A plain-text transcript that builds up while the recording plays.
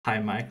Hi,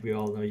 Mike. We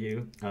all know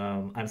you.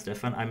 I'm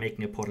Stefan. I'm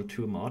making a Portal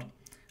 2 mod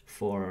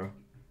for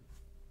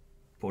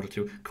Portal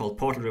 2 called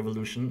Portal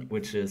Revolution,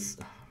 which is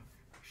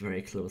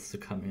very close to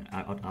coming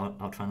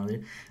out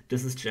finally.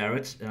 This is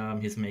Jared.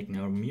 He's making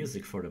our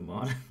music for the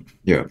mod.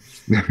 Yeah.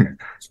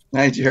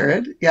 Hi,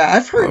 Jared. Yeah,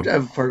 I've heard Oh,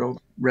 of Portal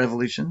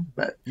Revolution,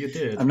 but You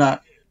did. I'm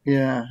not.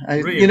 Yeah,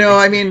 Really?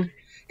 I mean,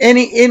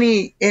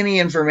 any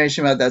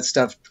information about that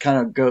stuff kind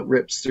of go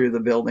rips through the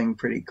building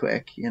pretty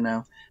quick.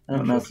 I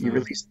don't know if you Interesting.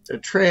 released a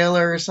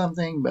trailer or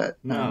something, but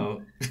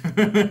No.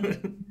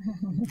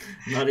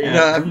 Not I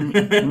know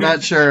yet. I'm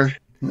not sure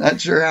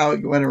how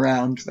it went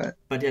around, but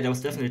But yeah, there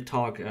was definitely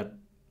talk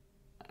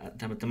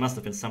there must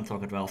have been some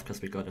talk at Valve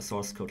because we got a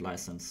source code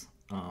license.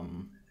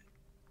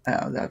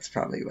 that's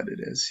probably what it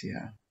is.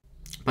 Yeah.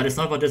 But it's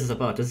not what this is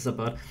about. This is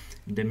about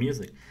the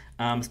music.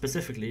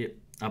 Specifically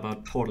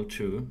about Portal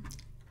 2.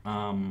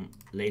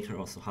 Later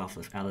also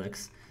Half-Life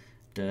Alex.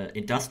 The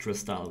industrial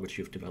style which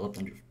you've developed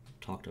and you've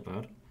talked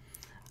about.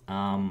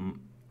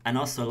 And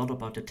also a lot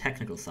about the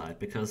technical side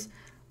because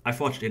I've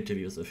watched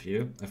interviews of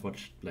you. I've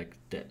watched like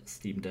the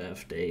Steam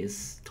Dev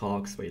Days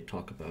talks where you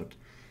talk about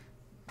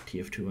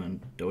TF2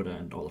 and Dota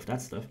and all of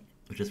that stuff,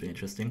 which is really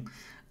interesting.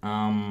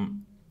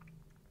 Um,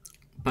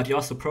 but you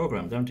also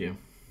program, don't you?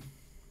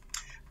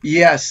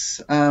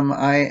 Yes,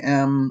 I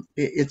am.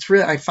 It's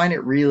really, I find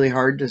it really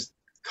hard to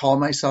call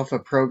myself a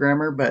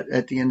programmer, but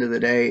at the end of the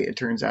day, it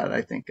turns out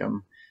I think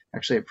I'm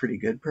actually a pretty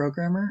good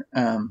programmer.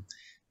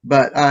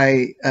 But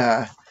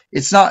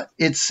it's not,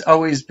 it's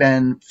always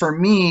been, for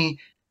me,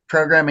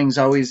 programming's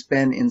always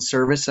been in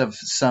service of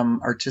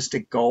some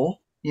artistic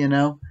goal.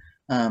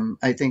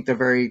 I think the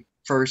very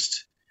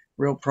first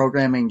real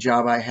programming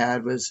job I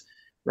had was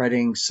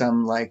writing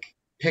some like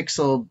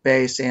pixel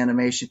based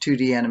animation,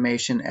 2D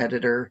animation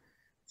editor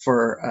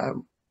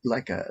for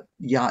like the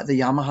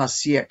Yamaha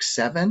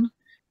CX7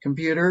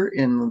 computer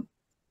in oh,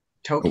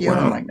 Tokyo in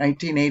wow. like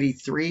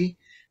 1983.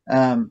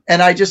 And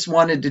I just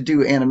wanted to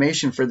do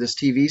animation for this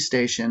TV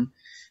station.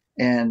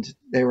 And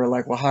they were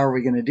like, well, how are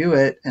we going to do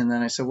it? And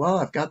then I said, well,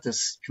 I've got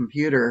this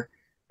computer.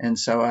 And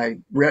so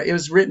it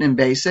was written in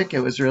BASIC.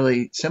 It was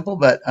really simple,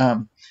 but I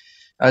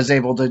was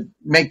able to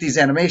make these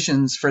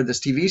animations for this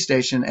TV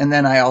station. And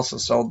then I also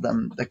sold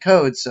them the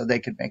code so they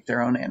could make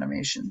their own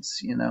animations.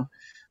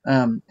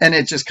 And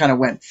it just kind of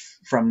went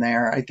from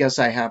there. I guess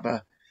I have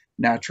a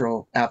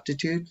natural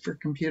aptitude for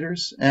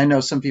computers. And I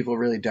know some people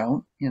really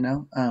don't,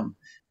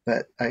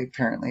 but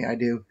apparently I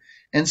do.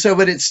 And so,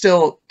 but it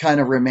still kind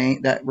of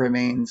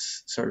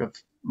remains sort of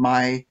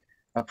my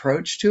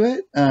approach to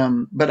it.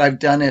 But I've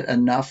done it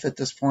enough at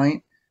this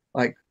point,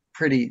 like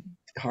pretty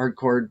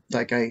hardcore.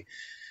 Like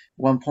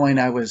one point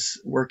I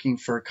was working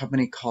for a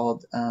company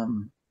called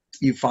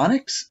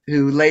Euphonics,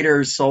 who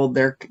later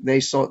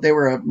they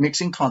were a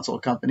mixing console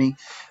company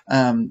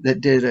that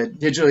did a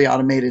digitally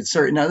automated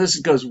circuit. Now this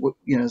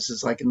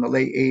is like in the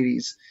late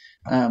 '80s,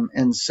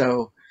 and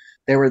so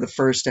they were the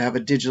first to have a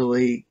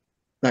digital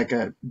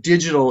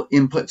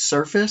input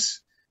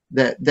surface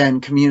that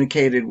then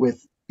communicated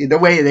with. The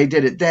way they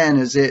did it then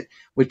is it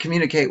would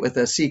communicate with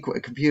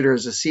a computer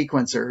as a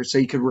sequencer, so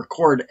you could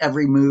record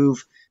every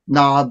move,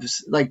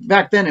 knobs. Like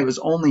back then, it was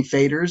only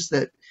faders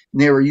that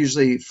they were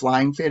usually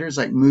flying faders,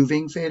 like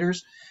moving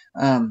faders.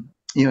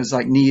 It's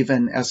like Neve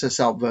and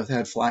SSL both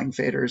had flying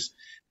faders,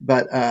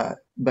 but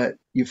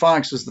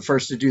Euphonics was the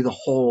first to do the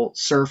whole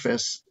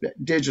surface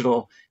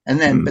digital, and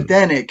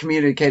then it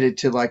communicated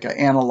to like an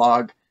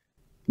analog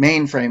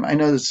mainframe. I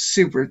know this is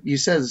super. You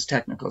said it's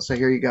technical, so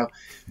here you go.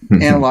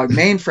 Analog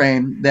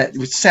mainframe that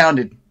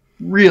sounded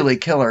really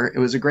killer. It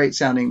was a great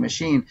sounding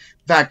machine.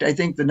 In fact, I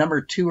think the number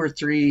two or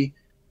three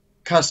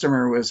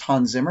customer was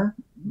Hans Zimmer,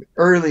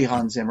 early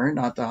Hans Zimmer,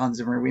 not the Hans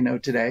Zimmer we know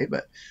today,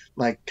 but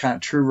like kind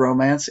of True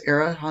Romance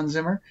era Hans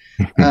Zimmer.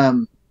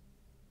 Um,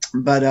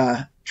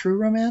 but True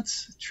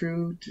Romance,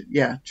 True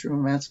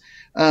Romance.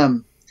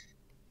 And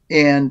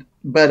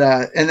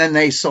then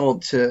they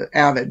sold to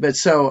Avid. But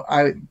so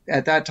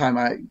at that time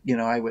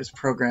I was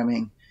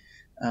programming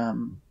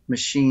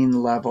machine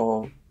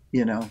level,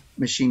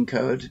 machine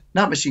code,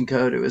 not machine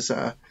code. It was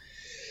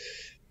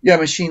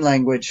machine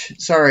language.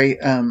 Sorry.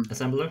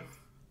 Assembler?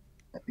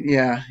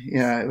 Yeah,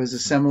 it was a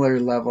similar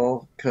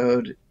level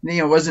code.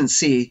 It wasn't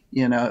C.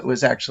 It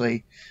was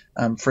actually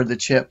for the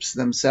chips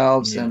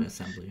themselves, Yeah, the and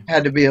assembly.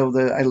 had to be able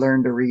to. I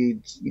learned to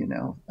read,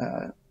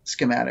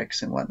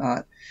 schematics and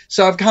whatnot.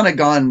 So I've kind of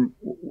gone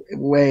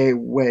way,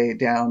 way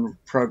down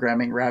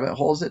programming rabbit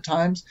holes at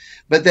times,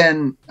 but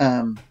then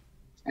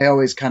I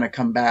always kind of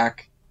come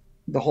back.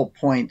 The whole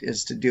point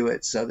is to do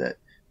it so that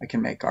I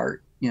can make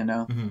art. Hmm.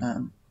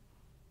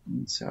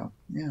 And so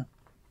yeah.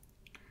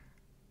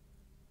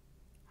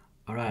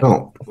 All right.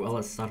 Oh, Well,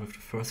 let's start with the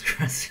first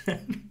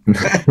question.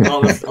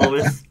 Always,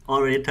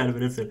 already 10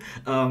 minutes in.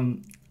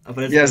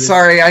 But Yeah, but it's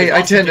sorry. it's I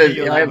awesome tend to hear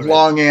you to. I have elaborate.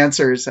 long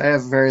answers. I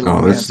have very oh,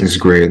 long this is answers.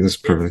 great. This is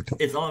perfect.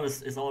 It's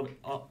always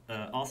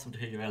awesome to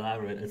hear you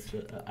elaborate.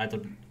 I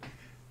don't.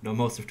 know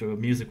most of the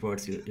music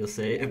words you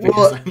say because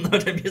Well, I'm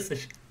not a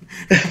musician.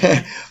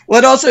 well,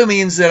 it also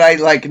means that I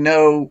like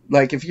know,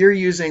 like if you're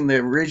using the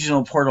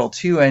original Portal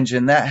 2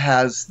 engine, that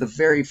has the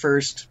very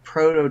first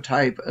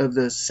prototype of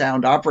the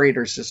sound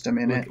operator system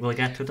in it. We'll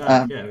get to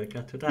that. Um, Yeah, we'll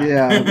get to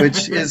yeah,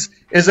 which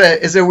that.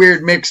 is a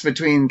weird mix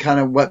between kind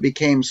of what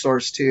became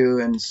Source 2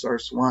 and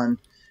Source 1.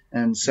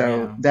 And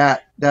so Yeah,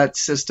 that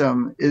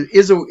system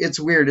is a, it's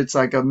weird. It's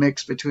like a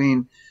mix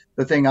between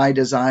the thing I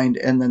designed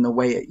and then the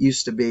way it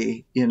used to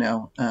be, you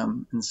know.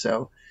 And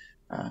so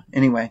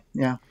anyway,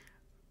 yeah.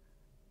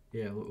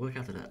 yeah, we'll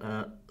get to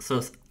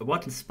that.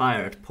 What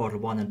inspired Portal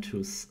 1 and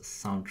 2's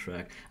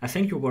soundtrack? I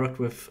think you worked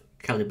with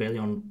Kelly Bailey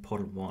on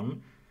Portal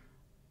 1,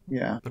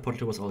 Yeah. but Portal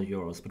 2 was all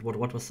yours. But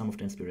what was some of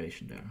the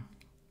inspiration there?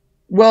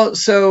 Well,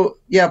 so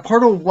yeah,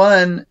 Portal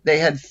One, they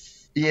had,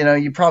 you know,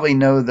 you probably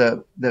know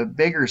the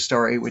bigger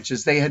story, which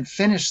is they had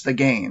finished the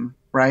game,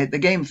 right? The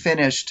game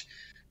finished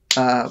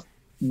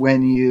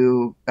when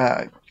you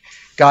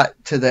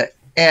got to the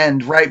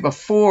end. Right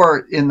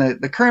before in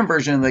the current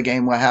version of the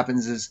game, what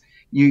happens is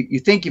you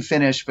think you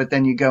finish, but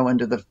then you go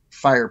into the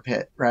fire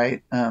pit,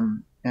 right?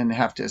 And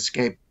have to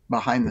escape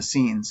behind the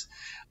scenes.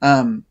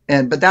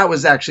 But that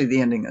was actually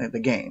the ending of the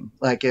game.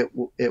 Like it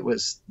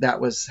was that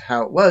was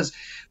how it was.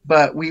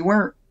 But we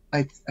weren't.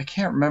 I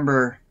can't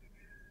remember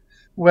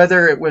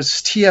whether it was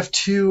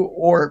TF2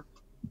 or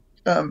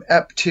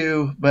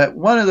EP2, but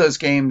one of those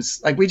games,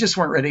 like we just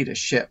weren't ready to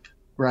ship,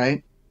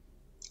 right?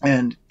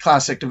 And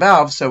classic to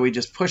Valve, so we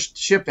just pushed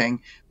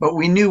shipping. But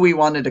we knew we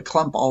wanted to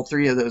clump all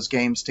three of those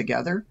games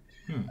together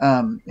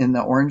Hmm. in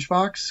the orange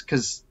box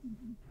because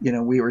you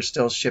know we were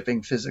still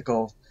shipping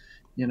physical,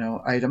 you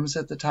know, items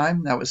at the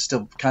time. That was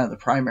still kind of the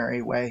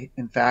primary way,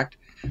 in fact.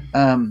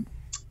 Um,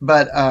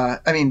 but I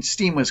mean,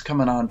 Steam was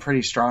coming on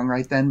pretty strong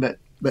right then. But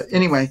Still,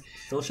 anyway,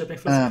 still shipping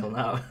uh, physical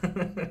now.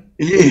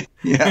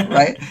 yeah,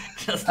 right.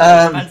 Just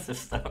the Um, expensive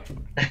stuff.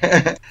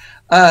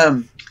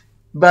 um,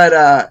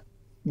 but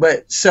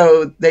but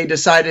so they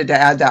decided to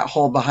add that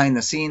whole behind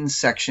the scenes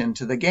section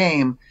to the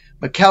game.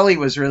 But Kelly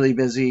was really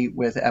busy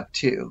with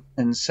EP2,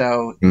 and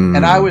so and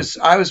Mm.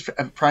 I was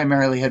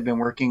primarily had been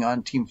working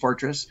on Team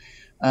Fortress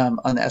on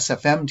the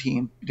SFM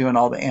team, doing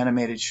all the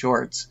animated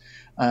shorts,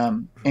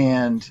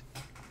 Right.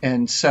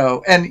 and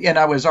so and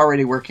I was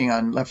already working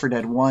on Left 4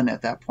 Dead 1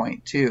 at that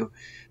point too,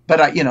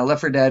 but you know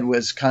Left 4 Dead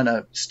was kind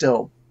of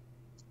still,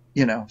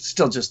 you know,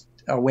 still just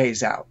a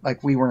ways out.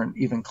 Like we weren't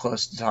even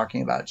close to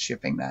talking about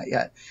shipping that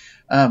yet.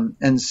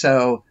 And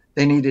so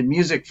they needed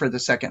music for the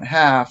second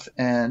half,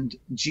 and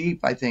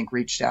Jeep, I think,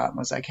 reached out and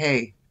was like,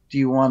 "Hey, do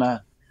you want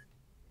to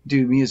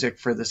do music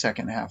for the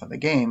second half of the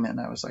game?" And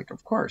I was like,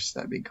 "Of course,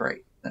 that'd be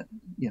great."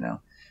 You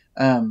know,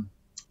 um,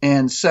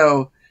 and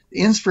so the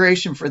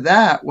inspiration for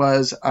that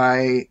was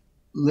I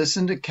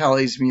listened to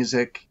Kelly's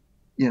music,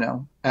 you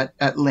know,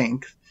 at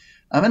length,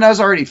 and I was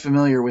already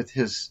familiar with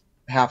his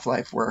Half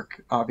Life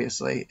work,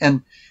 obviously,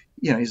 and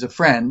you know, he's a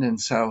friend,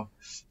 and so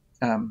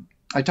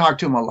I talked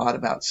to him a lot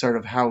about sort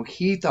of how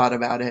he thought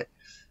about it.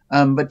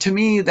 But to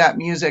me, that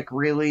music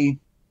really,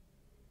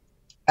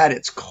 at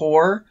its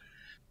core,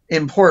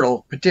 in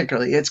Portal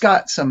particularly, it's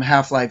got some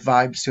Half Life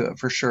vibes to it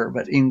for sure.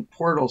 But in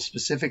Portal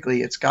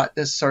specifically, it's got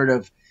this sort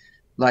of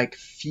like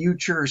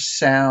future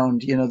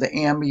sound, you know, the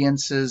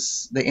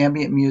ambiences, the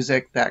ambient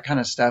music, that kind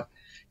of stuff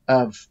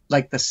of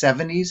like the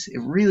 70s. It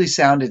really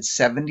sounded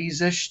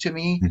 70s ish to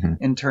me Mhm.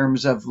 in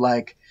terms of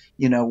like,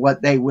 you know,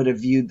 what they would have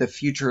viewed the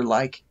future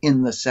like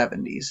in the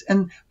 70s.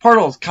 And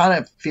Portal 1 kind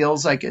of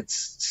feels like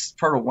it's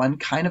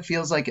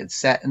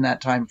set in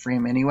that time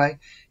frame anyway,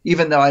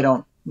 even though I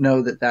don't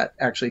know that that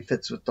actually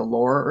fits with the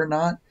lore or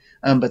not.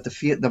 But the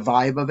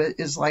vibe of it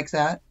is like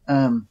that.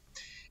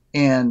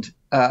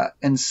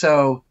 And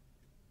so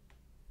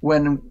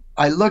when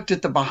I looked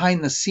at the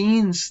behind the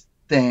scenes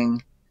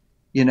thing,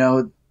 you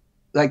know,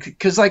 like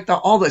because like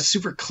all the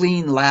super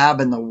clean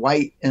lab and the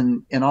white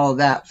and all of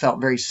that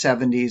felt very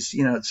 70s.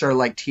 You know, it's sort of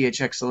like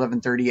THX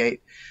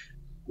 1138,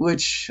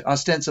 which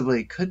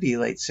ostensibly could be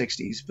late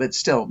 60s, but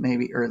still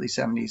maybe early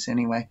 70s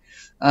anyway.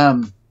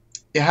 Um,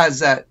 it has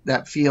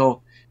that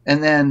feel.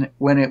 And then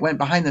when it went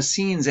behind the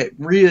scenes, it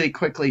really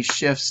quickly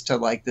shifts to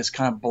like this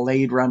kind of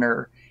Blade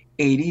Runner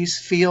 80s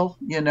feel,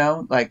 you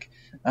know, like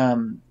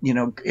you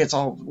know, it's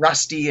all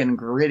rusty and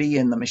gritty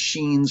and the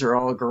machines are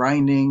all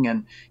grinding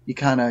and you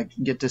kind of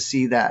get to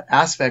see that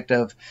aspect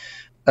of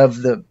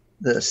the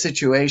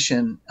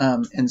situation.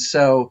 And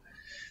so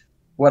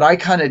what I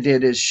kind of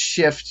did is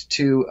shift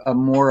to a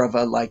more of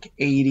a like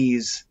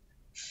 80s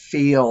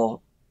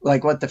feel,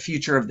 like what the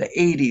future of the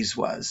 80s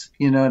was,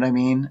 you know what I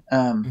mean?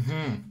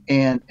 Mm-hmm.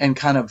 And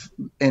kind of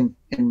and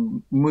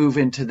move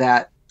into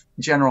that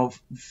general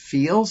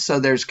feel. So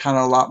there's kind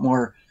of a lot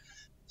more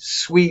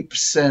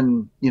sweeps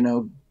and, you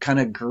know, kind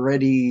of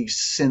gritty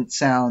synth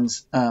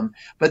sounds.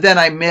 But then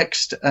I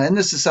mixed, and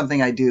this is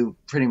something I do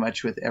pretty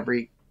much with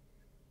every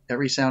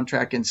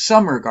soundtrack in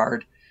some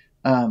regard.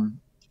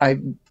 I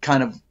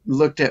kind of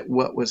looked at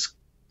what was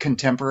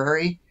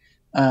contemporary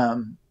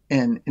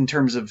in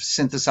terms of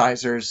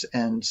synthesizers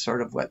and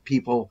sort of what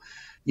people,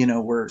 you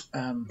know, were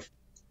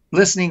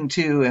listening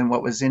to and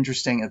what was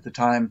interesting at the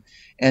time,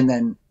 and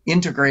then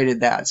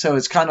integrated that. So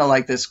it's kind of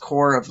like this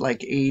core of like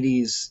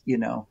 80s,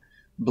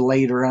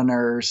 Blade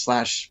Runner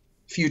slash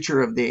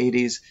future of the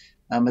 80s.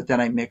 But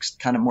then I mixed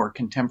kind of more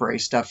contemporary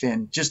stuff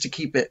in just to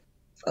keep it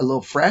a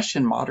little fresh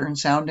and modern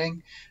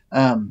sounding.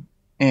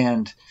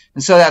 And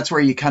so that's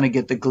where you kind of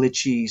get the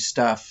glitchy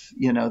stuff,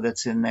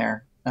 that's in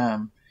there.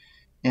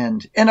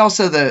 And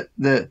also that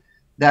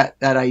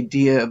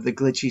idea of the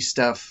glitchy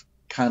stuff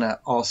kind of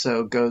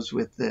also goes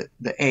with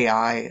the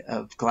AI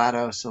of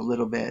GLaDOS a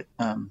little bit.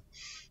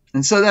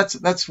 And so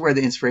that's where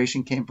the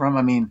inspiration came from.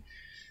 I mean, in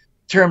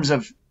terms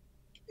of,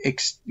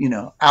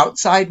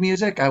 outside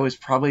music, I was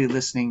probably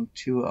listening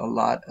to a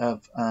lot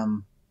of,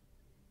 oh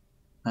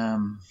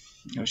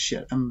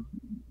shit, I'm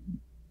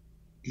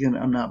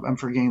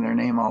forgetting their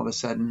name all of a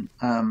sudden.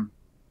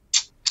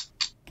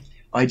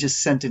 I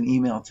just sent an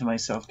email to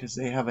myself because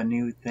they have a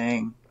new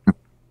thing.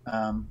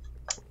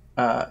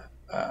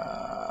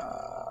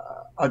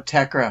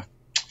 Tekra.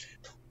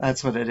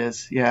 That's what it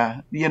is.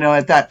 Yeah.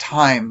 At that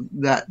time,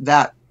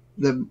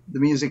 the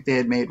music they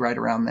had made right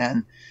around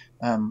then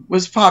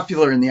was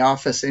popular in the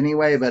office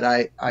anyway, but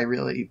I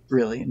really,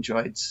 really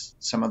enjoyed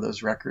some of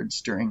those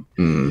records during,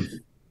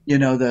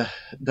 the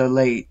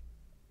late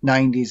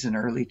 90s and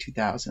early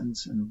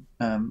 2000s. And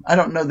I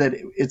don't know that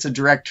it's a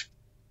direct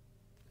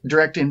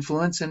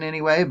influence in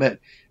any way, but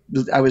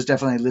I was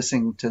definitely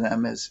listening to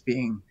them as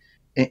being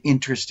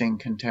interesting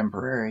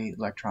contemporary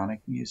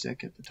electronic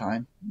music at the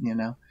time.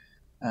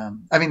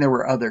 I mean, there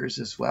were others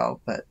as well,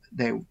 but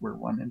they were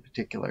one in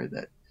particular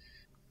that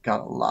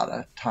got a lot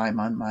of time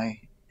on my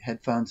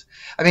headphones.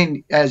 I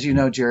mean, as you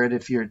know, Jared,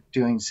 if you're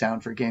doing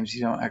sound for games, you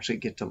don't actually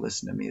get to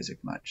listen to music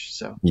much.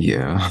 So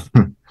Yeah.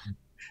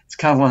 it's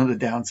kind of one of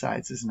the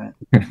downsides, isn't it?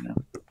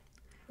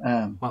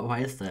 Why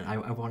is that?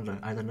 I wonder.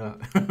 I don't know.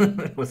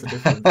 What's the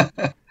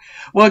difference?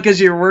 Well,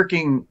 because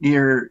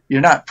you're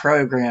not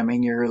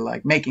programming. You're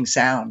like making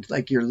sound.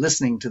 Like you're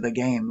listening to the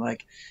game.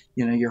 Like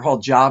your whole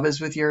job is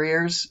with your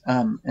ears,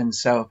 and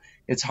so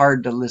it's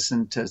hard to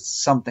listen to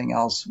something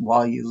else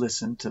while you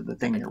listen to the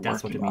thing you're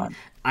That's working what you mean. on.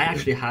 I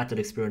actually had that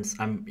experience.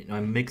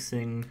 I'm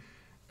mixing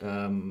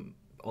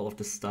all of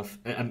this stuff.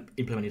 I'm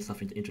implementing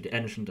stuff into the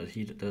engine that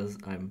he does.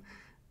 I'm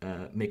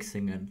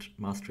mixing and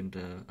mastering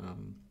the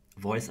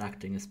voice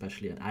acting,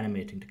 especially, and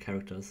animating the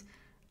characters.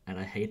 And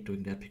I hate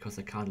doing that because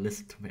I can't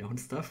listen to my own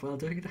stuff while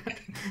doing that.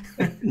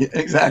 Yeah,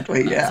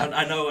 exactly. Yeah. So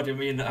I know what you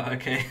mean now.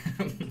 Okay.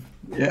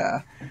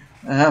 Yeah.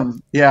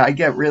 Yeah, I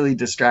get really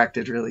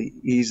distracted really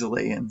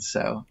easily, and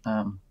so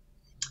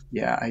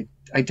yeah,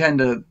 I tend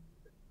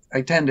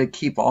to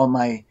keep all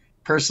my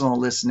personal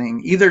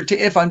listening either to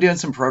if I'm doing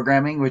some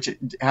programming, which it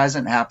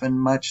hasn't happened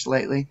much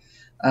lately,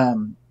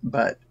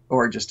 but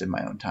or just in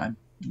my own time.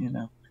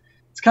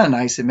 It's kind of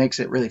nice. It makes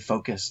it really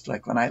focused.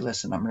 Like when I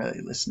listen, I'm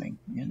really listening.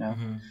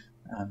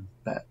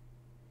 But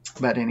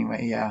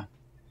anyway, yeah.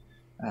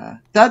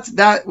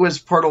 That was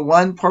Portal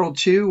 1. Portal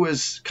 2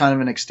 was kind of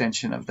an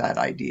extension of that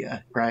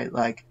idea, right?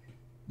 Like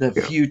the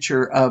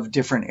future of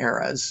different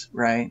eras,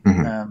 right?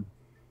 Mhm.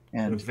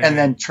 And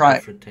then try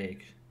different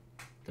take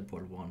the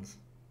Portal ones.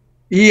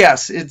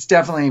 Yes, it's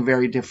definitely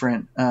very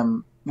different.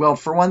 Well,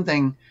 for one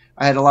thing,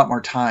 I had a lot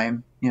more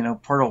time.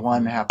 Portal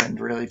 1 happened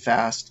really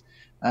fast.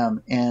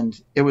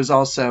 And it was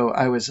also,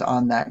 I was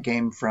on that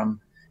game from,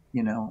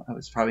 I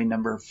was probably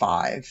number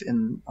 5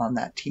 on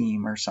that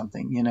team or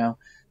something,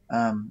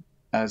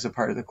 I was a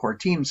part of the core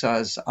team. So I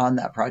was on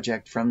that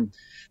project from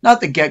not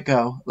the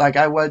get-go. Like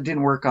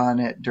didn't work on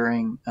it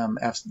during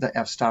the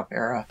f-stop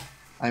era.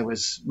 I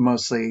was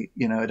mostly,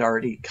 had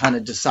already kind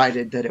of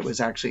decided that it was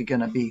actually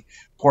going to be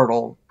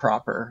Portal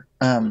proper.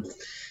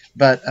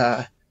 But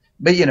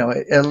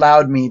it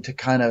allowed me to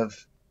kind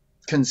of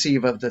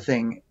conceive of the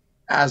thing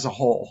as a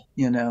whole,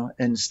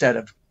 instead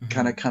of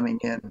kind of coming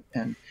in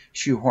and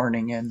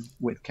shoehorning in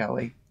with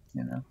Kelly,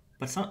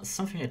 But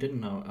something I didn't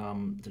know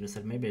that you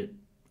said maybe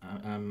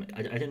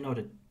I didn't know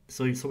that.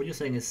 So what you're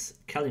saying is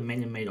Kelly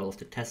mainly made all of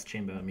the test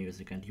chamber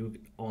music, and you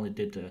only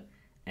did the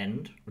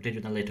end, or did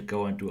you then later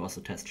go and do also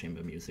test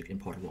chamber music in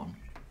Portal 1?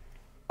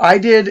 I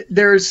did.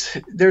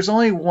 There's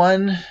only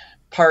one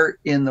part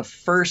in the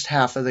first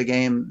half of the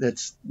game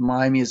that's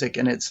my music,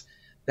 and it's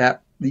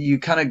that you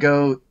kind of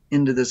go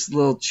into this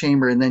little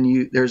chamber, and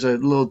then there's a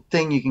little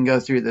thing you can go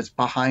through that's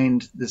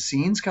behind the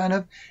scenes kind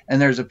of,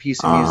 and there's a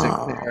piece of music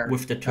there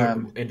with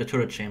the in the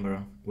turret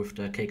chamber with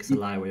the Cakes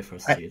Alive where you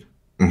first see it.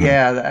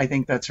 Yeah, I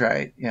think that's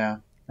right. Yeah.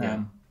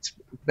 Yeah. It's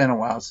been a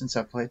while since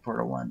I played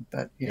Portal 1,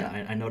 but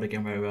yeah. I know the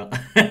game very well.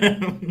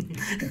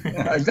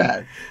 I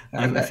bet.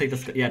 I think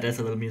there's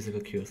a little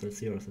musical cue, so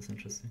it's yours. It's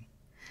interesting.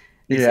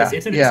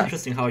 It's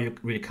interesting how you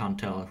really can't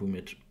tell who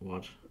made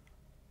what.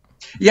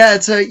 Yeah,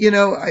 it's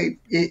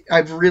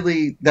I've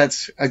really,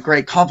 that's a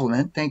great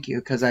compliment. Thank you.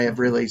 Because I have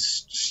really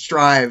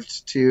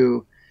strived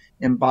to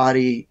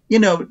embody,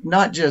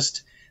 not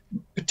just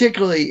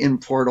particularly in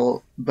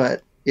Portal,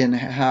 but in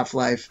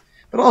Half-Life,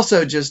 but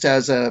also just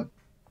as a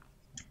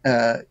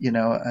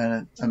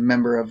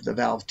member of the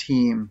Valve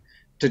team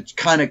to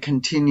kind of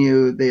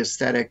continue the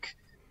aesthetic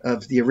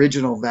of the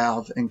original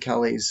Valve and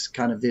Kelly's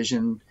kind of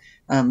vision,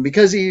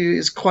 because he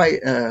is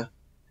quite a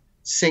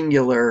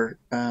singular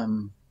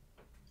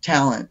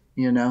talent,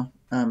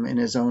 in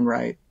his own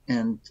right.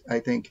 And I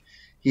think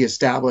he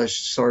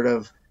established sort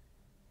of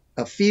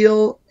a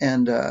feel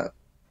and a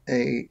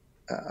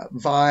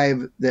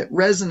vibe that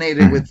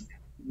resonated with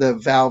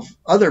the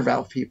other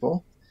Valve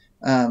people,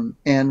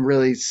 and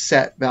really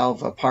set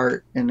Valve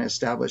apart and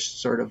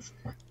established sort of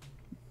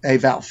a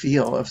Valve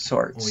feel of Oh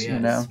sorts,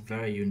 yeah, it's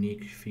very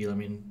unique feel. I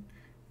mean,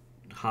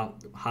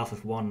 half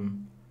of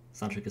one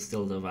soundtrack is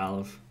still the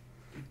Valve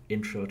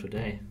intro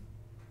today.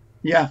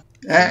 Yeah,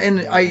 So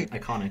and very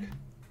iconic.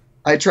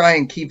 I try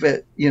and keep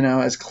it,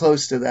 as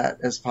close to that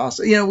as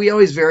possible. We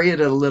always vary it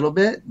a little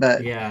bit,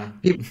 but Yeah.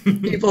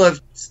 people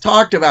have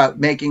talked about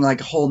making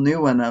like a whole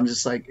new one. I'm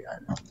just like,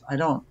 I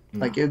don't No.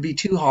 like, it would be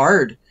too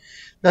hard.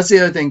 That's the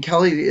other thing.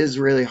 Kelly is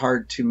really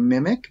hard to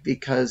mimic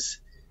because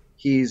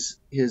his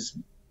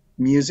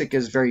music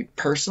is very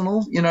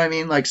personal. You know what I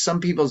mean? Like some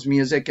people's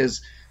music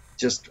is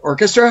just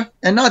orchestra,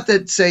 and not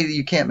that say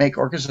you can't make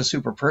orchestra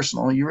super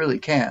personal. You really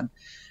can.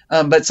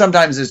 But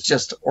sometimes it's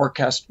just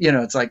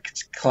orchestra, it's like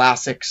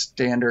classic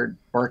standard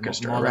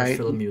orchestra, More like right?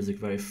 film music,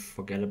 very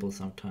forgettable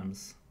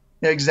sometimes.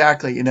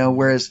 Exactly.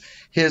 Whereas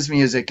his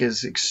music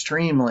is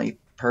extremely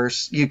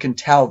you can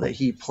tell that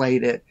he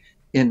played it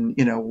in,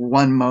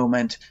 one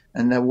moment,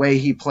 and the way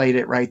he played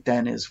it right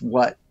then is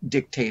what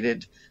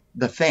dictated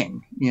the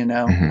thing,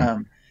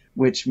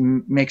 which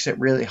makes it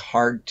really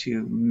hard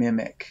to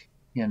mimic,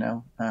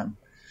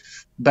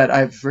 but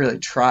I've really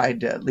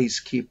tried to at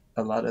least keep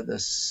a lot of the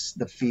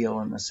feel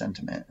and the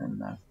sentiment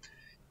and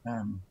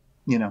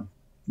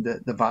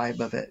the vibe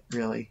of it,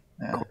 really.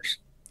 Of course.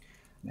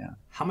 Yeah.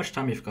 How much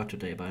time you've got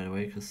today, by the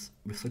way? Because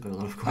we've still got a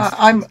lot of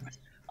I'm questions.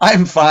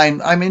 I'm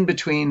fine. I'm in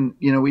between.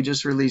 We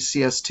just released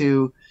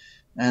CS2,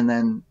 and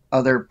then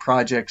other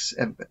projects.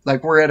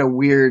 Like we're at a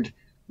weird,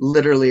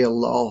 literally a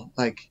lull.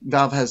 Like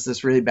Valve has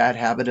this really bad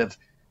habit of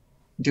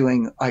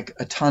doing like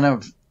a ton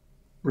of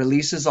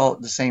releases all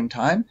at the same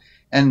time.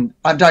 And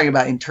I'm talking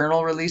about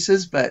internal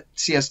releases, but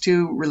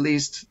CS2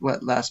 released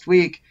last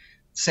week.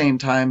 Same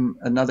time,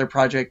 another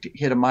project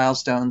hit a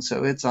milestone,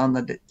 so it's on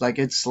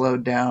it's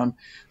slowed down.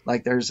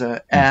 Like there's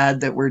a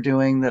ad that we're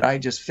doing that I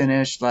just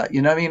finished. Like,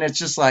 what I mean? It's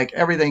just like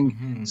everything.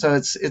 Mm-hmm. So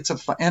it's a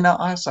fun. And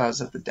also I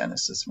was at the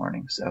dentist this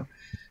morning, so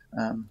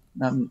I'm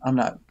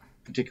not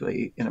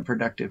particularly in a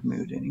productive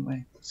mood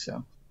anyway.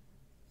 So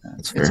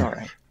That's it's fair. all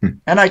right.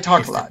 And I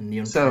talk Is a that lot.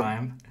 Neon So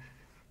Prime?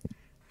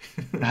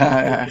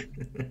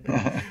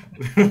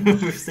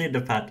 We've seen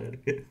the pattern.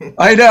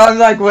 I know. I'm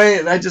like,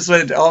 wait. I just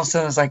went. All of a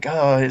sudden, I was like,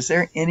 oh, is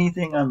there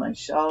anything on my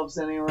shelves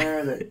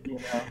anywhere that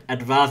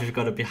At Valve, you've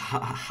got to be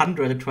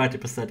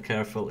 120%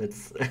 careful.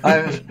 It's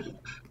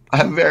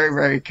I'm very,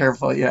 very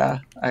careful. Yeah,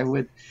 I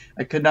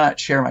could not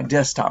share my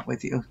desktop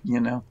with you.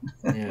 yeah.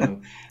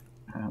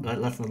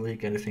 Let's not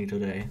leak anything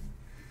today.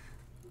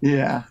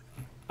 Yeah.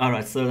 All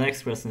right. So the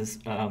next question is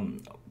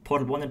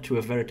Portal 1 and 2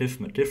 have very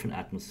different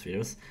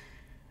atmospheres.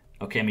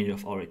 Okay, I mean,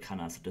 you've already kind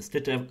of answered this.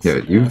 Did I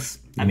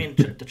mean,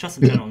 just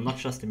in general, not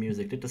just the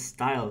music, did the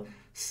style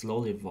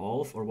slowly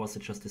evolve, or was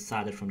it just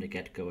decided from the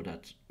get-go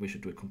that we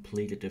should do a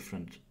completely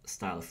different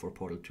style for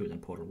Portal 2 than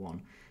Portal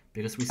 1?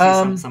 Because we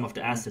see some of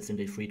the assets in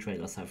the free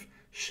trailers have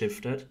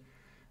shifted.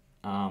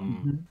 But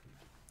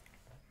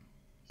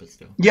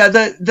still. Yeah,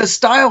 the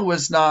style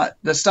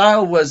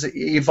was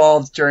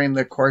evolved during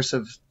the course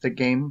of the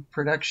game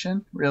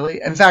production,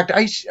 really. In fact,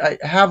 I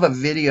have a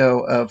video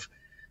of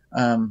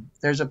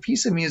there's a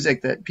piece of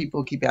music that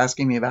people keep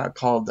asking me about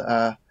called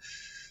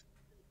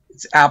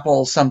it's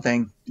Apple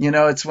something.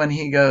 It's when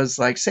he goes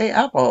like, say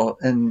Apple,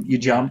 and you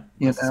jump,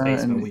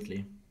 Space and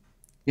Weekly.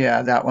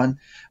 Yeah, that one.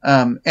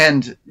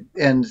 And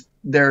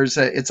there's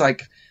it's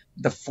like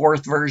the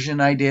fourth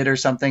version I did or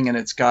something, and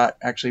it's got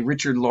actually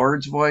Richard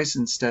Lord's voice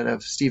instead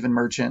of Stephen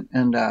Merchant,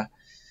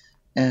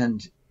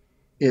 and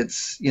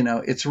it's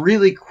it's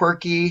really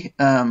quirky,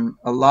 a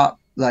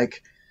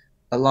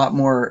lot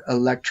more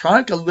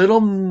electronic, a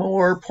little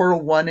more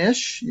Portal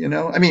 1-ish,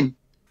 I mean,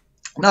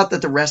 not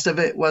that the rest of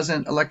it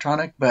wasn't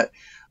electronic, but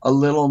a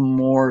little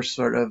more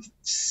sort of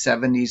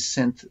 70s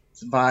synth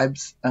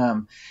vibes.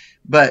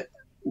 But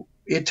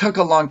it took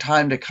a long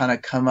time to kind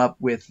of come up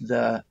with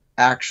the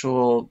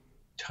actual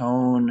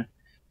tone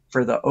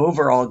for the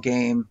overall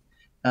game,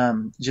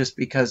 just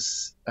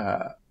because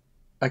I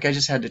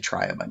just had to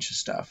try a bunch of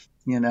stuff,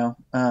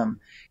 and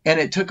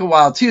it took a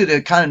while too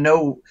to kind of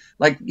know,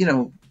 like,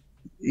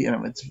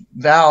 it's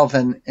Valve,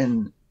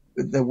 and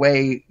the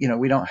way,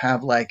 we don't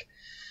have like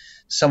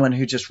someone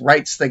who just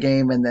writes the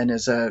game and then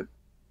is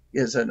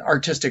an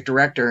artistic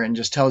director and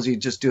just tells you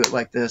just do it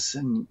like this,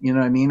 and you know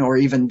what I mean, or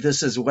even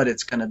this is what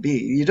it's going to be.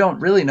 You don't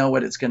really know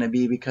what it's going to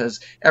be because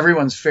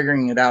everyone's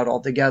figuring it out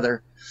all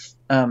together.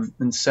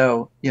 And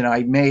so,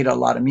 I made a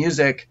lot of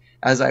music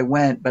as I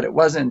went, but it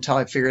wasn't until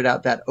I figured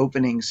out that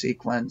opening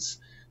sequence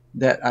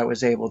that I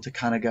was able to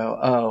kind of go,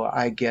 oh,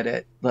 I get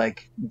it.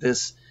 Like,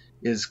 this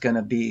is going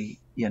to be,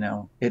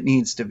 it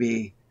needs to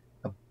be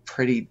a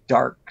pretty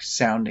dark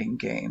sounding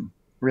game.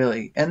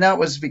 really. And that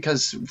was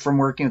because from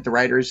working with the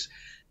writers,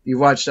 you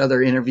watched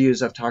other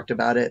interviews, I've talked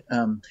about it.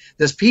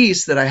 This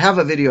piece that I have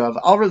a video of,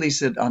 I'll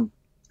release it on,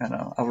 I don't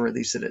know, I'll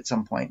release it at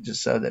some point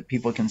just so that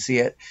people can see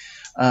it.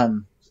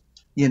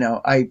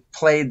 I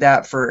played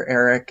that for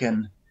Eric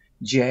and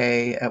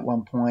Jay at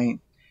one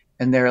point,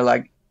 and they're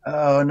like,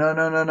 "Oh, no,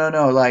 no, no, no,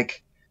 no!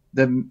 Like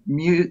the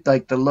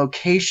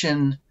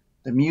location,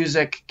 the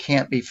music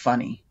can't be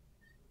funny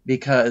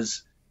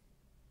because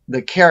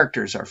the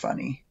characters are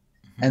funny,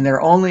 and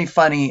they're only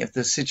funny if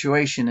the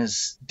situation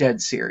is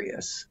dead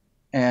serious."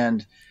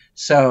 And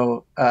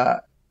so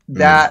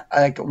that,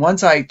 like,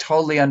 once I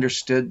totally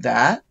understood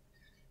that,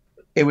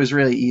 it was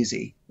really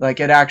easy. Like,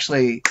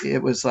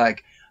 it was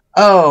like,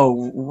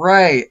 oh,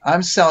 right,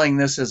 I'm selling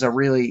this as a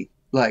really,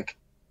 like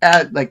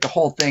the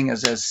whole thing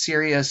is as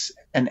serious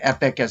and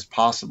epic as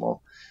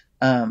possible.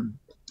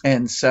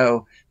 And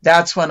so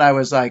that's when I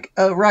was like,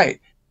 oh, right,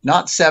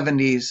 not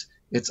 70s.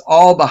 It's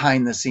all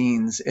behind the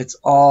scenes. It's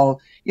all,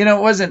 it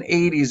wasn't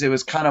 80s. It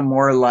was kind of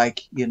more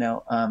like,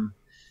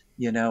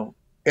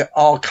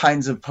 all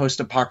kinds of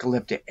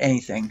post-apocalyptic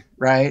anything,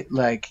 right?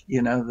 Like,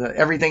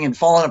 everything had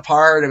fallen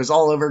apart. It was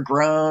all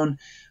overgrown.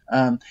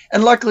 And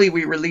luckily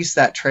we released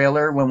that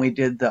trailer when we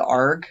did the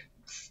ARG,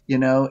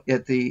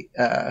 at the,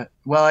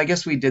 I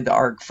guess we did the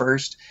ARG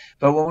first,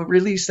 but when we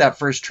released that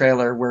first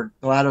trailer where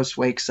GLaDOS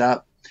wakes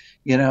up,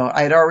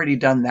 I had already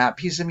done that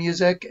piece of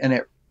music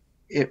and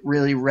it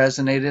really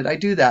resonated. I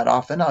do that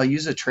often. I'll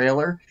use a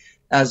trailer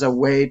as a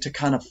way to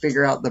kind of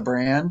figure out the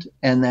brand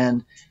and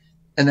then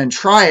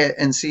try it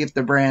and see if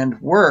the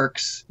brand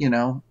works,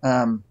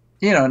 and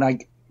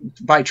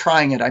by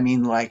trying it, I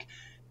mean, like,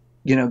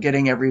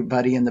 getting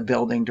everybody in the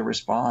building to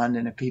respond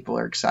and if people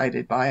are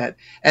excited by it.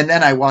 And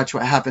then I watch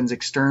what happens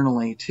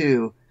externally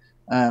too.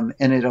 And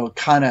it'll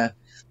kind of,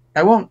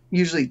 I won't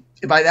usually,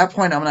 by that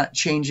point, I'm not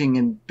changing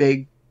in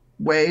big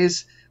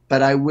ways,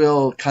 but I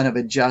will kind of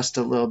adjust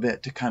a little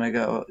bit to kind of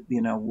go,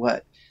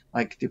 what,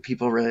 like, do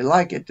people really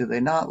like it? Do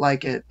they not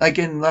like it? Like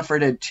in Left 4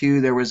 Dead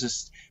 2, there was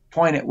this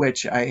point at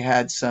which I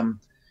had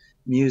some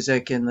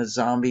music in the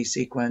zombie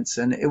sequence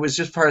and it was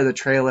just part of the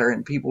trailer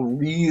and people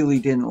really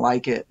didn't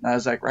like it. And I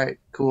was like, right,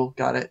 cool,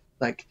 got it.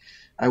 Like,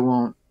 I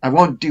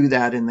won't do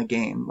that in the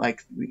game.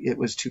 Like, it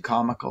was too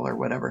comical or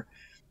whatever.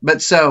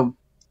 But so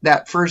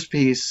that first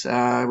piece,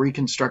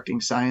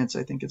 Reconstructing Science,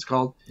 I think it's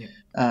called,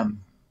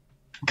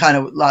 kind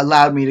of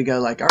allowed me to go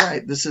like, all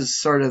right, this is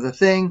sort of the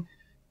thing.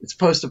 It's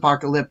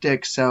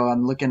post-apocalyptic. So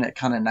I'm looking at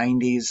kind of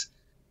 90s,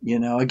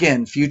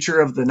 again, future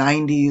of the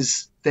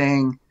 90s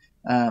thing.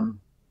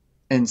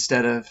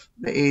 Instead of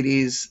the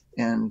 80s,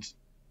 and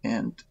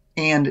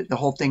the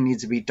whole thing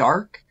needs to be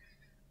dark.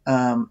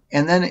 And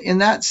then in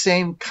that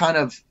same kind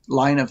of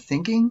line of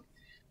thinking,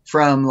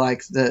 from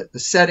like the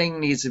setting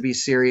needs to be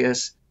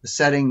serious, the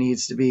setting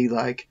needs to be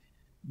like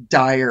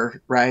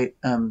dire, right?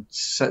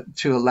 So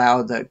to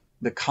allow the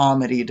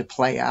comedy to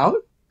play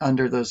out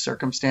under those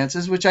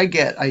circumstances, which I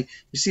get.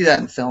 You see that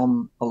in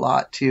film a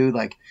lot too.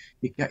 Like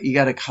you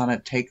got to kind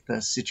of take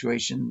the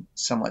situation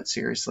somewhat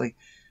seriously.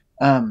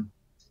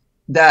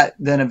 That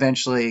then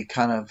eventually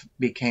kind of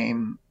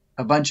became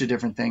a bunch of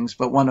different things,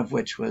 but one of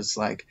which was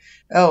like,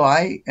 oh,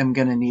 I am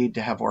going to need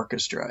to have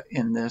orchestra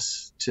in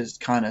this to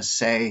kind of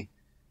say,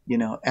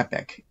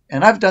 epic.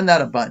 And I've done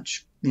that a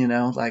bunch,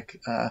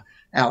 like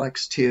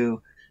Alex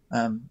too.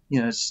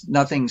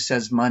 Nothing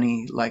says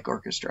money like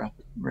orchestra,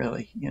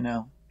 really,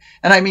 And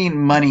I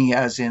mean money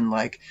as in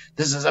like,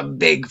 this is a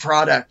big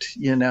product,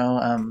 and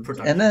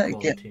then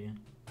again,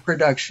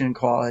 production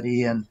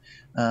quality and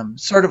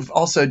sort of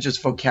also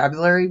just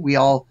vocabulary. We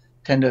all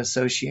tend to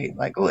associate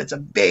like, oh, it's a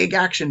big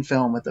action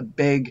film with a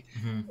big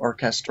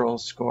orchestral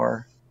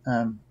score.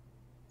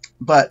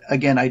 But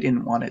again, I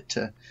didn't want it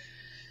to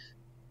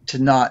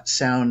not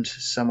sound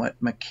somewhat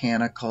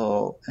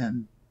mechanical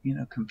and,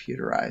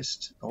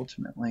 computerized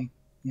ultimately,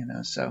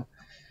 so,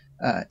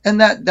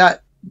 and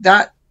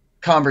that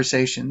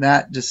conversation,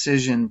 that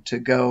decision to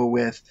go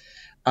with,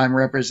 I'm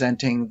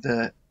representing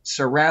the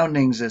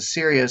surroundings as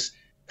serious,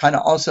 kind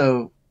of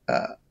also,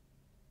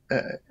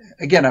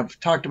 again, I've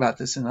talked about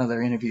this in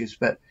other interviews,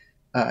 but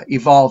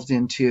evolved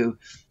into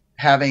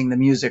having the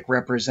music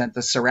represent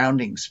the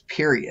surroundings,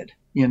 period.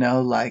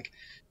 That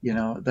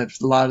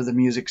a lot of the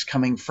music's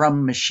coming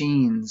from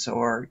machines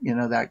or,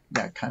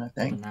 that kind of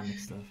thing. Dynamic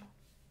stuff.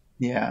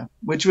 Yeah,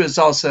 which was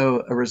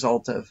also a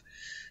result of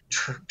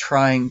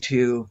trying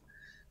to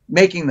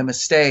making the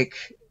mistake,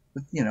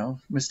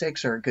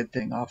 mistakes are a good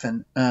thing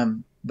often,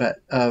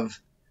 but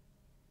of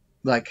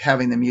like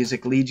having the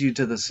music lead you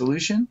to the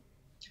solution,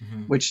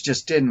 which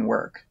just didn't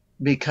work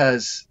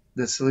because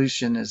the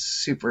solution is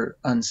super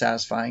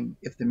unsatisfying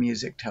if the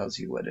music tells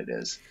you what it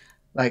is,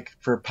 like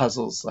for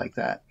puzzles like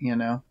that,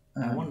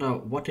 I wonder,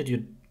 what did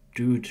you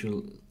do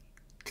to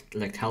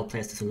like help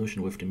place the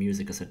solution with the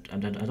music? I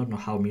don't know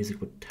how music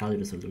would tell you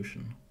the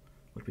solution.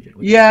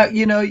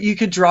 You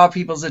could draw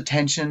people's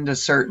attention to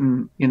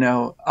certain,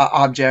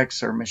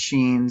 objects or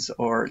machines,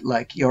 or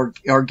like,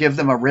 or give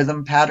them a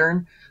rhythm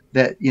pattern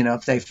that,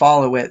 if they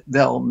follow it,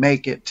 they'll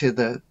make it to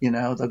the,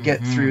 they'll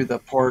get through the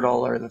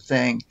portal or the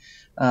thing.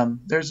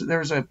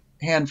 There's a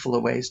handful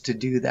of ways to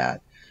do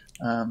that.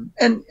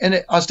 And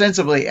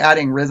ostensibly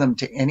adding rhythm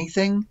to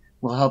anything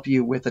will help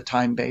you with a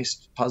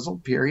time-based puzzle,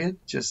 period.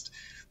 Just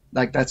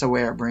like that's the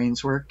way our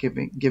brains work.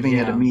 Giving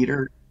it a Yeah,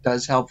 meter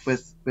does help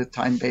with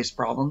time-based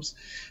problems.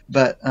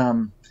 But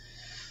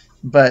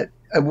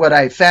what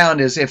I found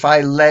is if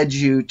I led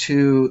you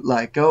to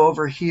like go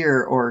over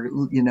here, or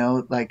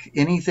like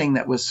anything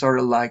that was sort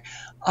of like,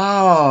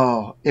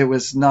 oh, it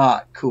was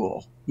not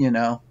cool.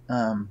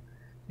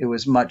 It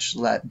was much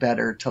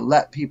better to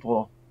let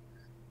people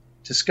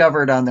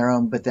discover it on their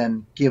own, but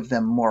then give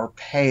them more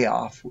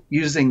payoff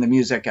using the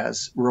music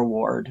as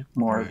reward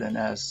more right. than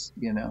as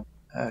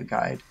a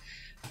guide.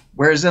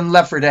 Whereas in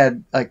Left 4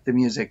 Dead, like the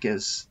music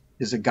is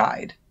a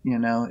guide.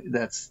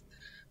 That's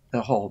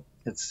the whole.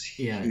 It's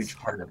Yeah, a huge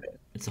part of it.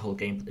 it's a whole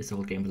game. It's a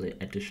whole gameplay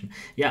addition.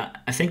 Yeah,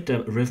 I think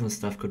the rhythm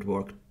stuff could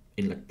work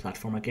in like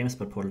platformer games,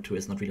 but Portal 2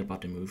 is not really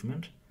about the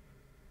movement.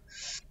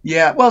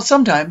 Yeah, well,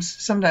 sometimes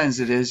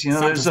it is. There's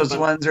Sometimes, those but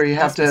ones where you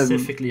more have to.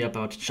 specifically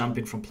about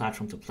jumping from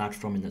platform to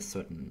platform in a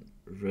certain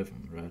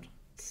rhythm, right?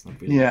 It's not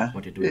really Yeah,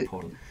 what you do in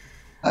Portal.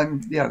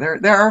 yeah.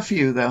 There are a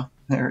few though.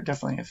 There are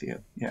definitely a few.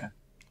 Yeah.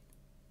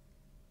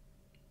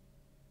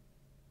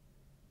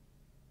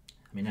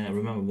 I mean, I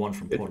remember one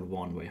from Portal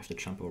 1 where you have to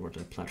jump over the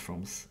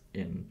platforms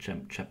in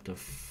chapter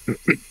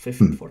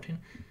 14?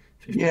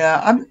 15?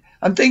 Yeah,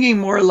 I'm thinking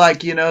more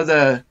like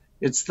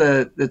it's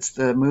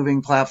the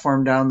moving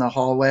platform down the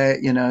hallway.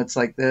 It's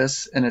like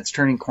this, and it's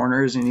turning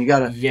corners, and you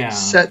gotta Yeah,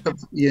 set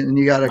and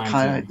you gotta mind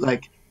kind you. of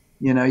like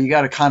you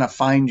gotta kind of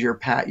find your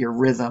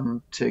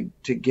rhythm to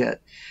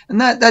get.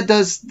 And that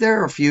does, there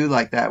are a few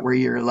like that where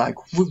you're like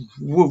woof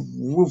woof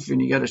woof,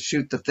 and you gotta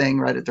shoot the thing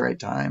right at the right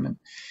time, and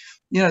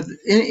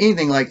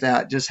anything like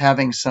that, just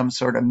having some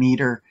sort of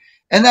meter.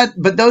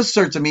 But those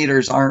sorts of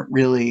meters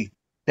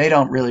they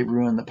don't really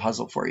ruin the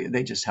puzzle for you.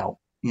 They just help.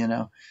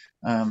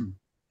 um,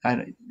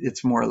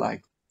 it's more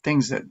like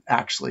things that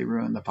actually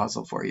ruin the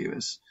puzzle for you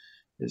is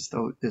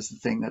the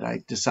thing that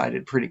I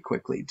decided pretty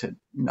quickly to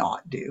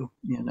not do.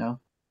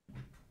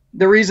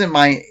 The reason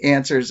my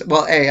answers,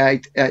 well,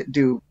 I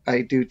do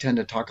tend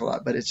to talk a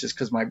lot, but it's just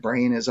because my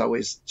brain is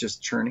always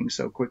just churning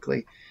so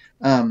quickly.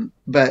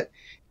 But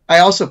I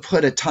also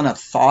put a ton of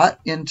thought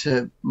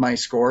into my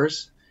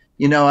scores.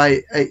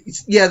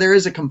 Yeah, there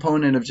is a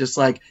component of just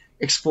like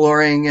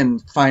exploring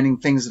and finding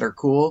things that are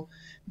cool,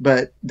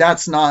 but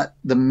that's not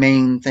the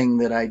main thing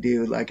that I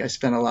do. Like I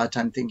spend a lot of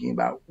time thinking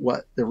about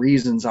what the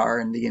reasons are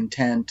and the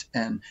intent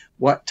and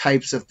what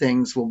types of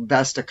things will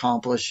best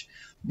accomplish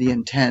the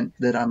intent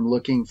that I'm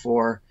looking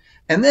for.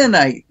 And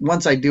then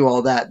once I do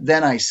all that,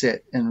 then I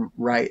sit and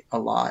write a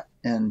lot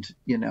and,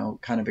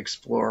 kind of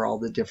explore all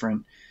the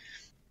different,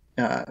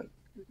 uh,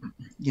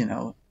 you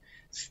know,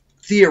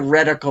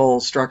 theoretical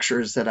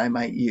structures that I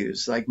might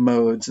use, like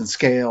modes and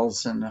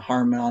scales and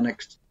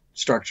harmonic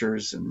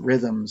structures and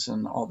rhythms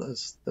and all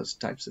those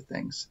types of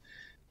things.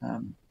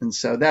 And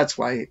so that's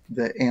why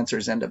the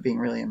answers end up being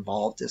really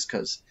involved, is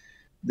because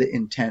the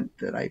intent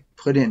that I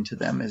put into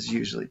them is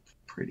usually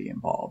pretty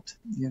involved.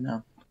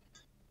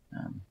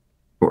 Um,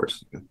 Of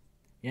course.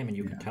 Yeah, I mean,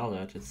 you can yeah. tell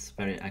that it's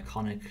very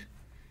iconic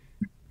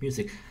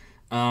music.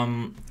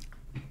 Um,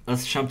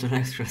 let's jump to the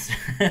next question.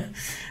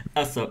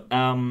 Also,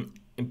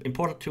 in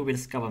Portal 2, we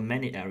discover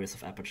many areas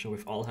of Aperture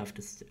which all have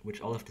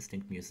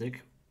distinct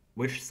music.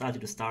 Which style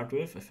did you start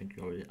with? I think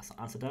you already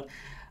answered that.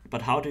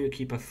 But how do you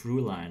keep a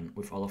through line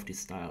with all of these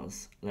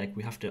styles? Like,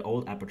 we have the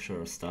old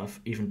Aperture stuff.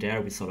 Even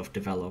there, we sort of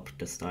developed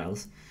the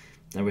styles.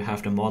 Then we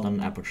have the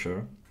modern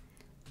Aperture.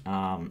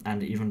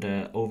 And even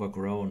the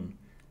Overgrown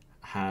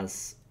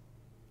has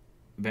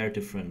very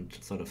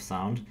different sort of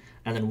sound.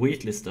 And then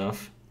Wheatley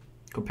stuff,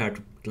 compared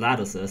to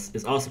Gladys's,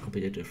 is also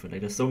completely different.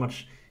 Like, there's so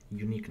much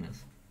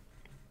uniqueness.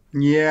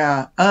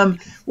 Yeah.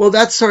 Well,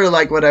 that's sort of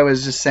like what I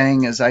was just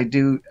saying, is I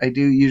do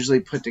usually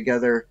put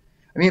together,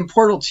 I mean,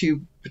 Portal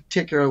 2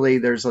 particularly,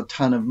 there's a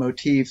ton of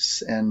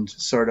motifs and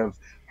sort of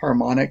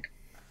harmonic,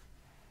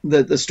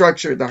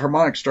 the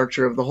harmonic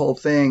structure of the whole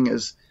thing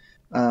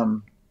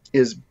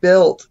is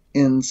built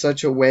in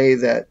such a way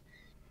that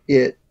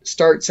it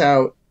starts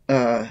out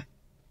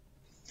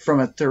from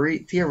a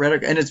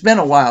theoretical, and it's been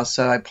a while,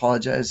 so I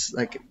apologize.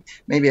 Like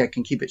maybe I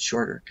can keep it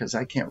shorter because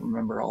I can't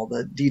remember all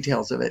the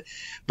details of it.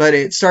 But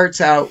it starts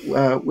out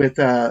with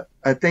a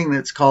thing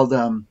that's called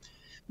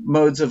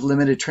modes of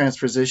limited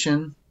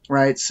transposition,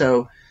 right?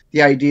 So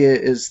the idea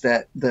is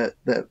that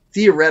the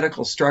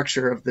theoretical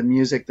structure of the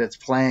music that's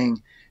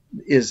playing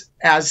is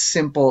as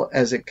simple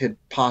as it could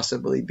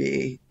possibly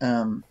be.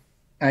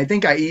 I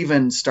think I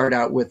even start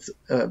out with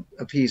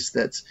a piece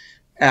that's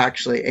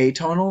actually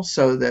atonal,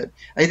 so that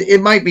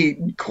it might be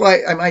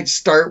quite, I might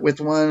start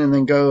with one and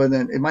then go, and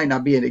then it might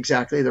not be in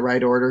exactly the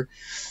right order.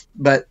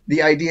 But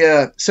the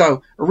idea,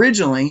 so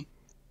originally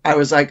I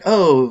was like,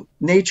 oh,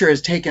 nature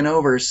has taken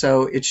over,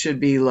 so it should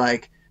be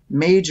like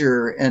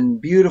major and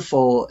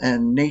beautiful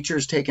and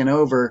nature's taken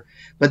over.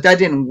 But that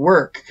didn't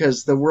work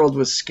because the world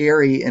was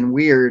scary and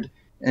weird,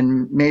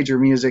 and major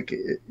music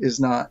is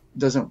not,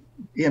 doesn't,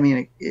 I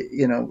mean,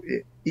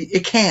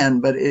 it can,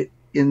 but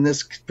in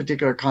this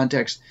particular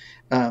context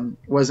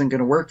wasn't going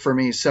to work for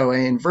me. So I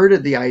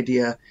inverted the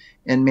idea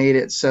and made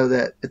it so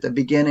that at the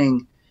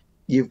beginning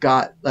you've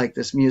got like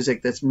this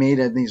music that's made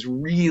in these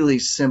really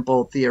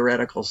simple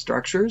theoretical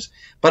structures,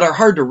 but are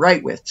hard to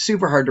write with,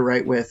 super hard to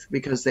write with,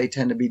 because they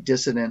tend to be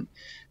dissonant.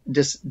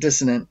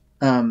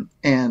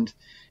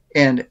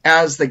 And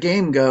as the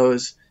game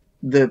goes,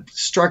 the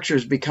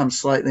structures become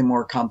slightly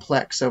more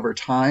complex over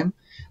time.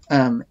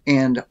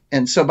 And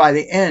so by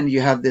the end,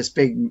 you have this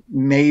big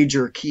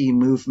major key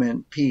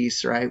movement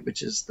piece, right?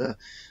 Which is the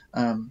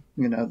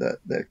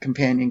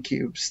companion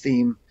cubes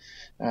theme,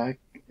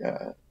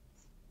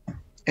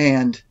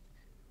 and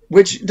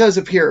which does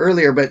appear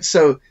earlier. But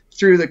so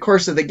through the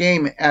course of the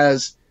game,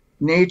 as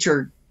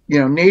nature,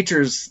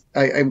 this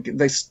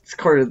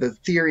part of the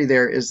theory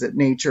there is that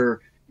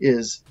nature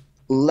is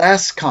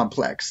less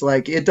complex.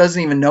 Like, it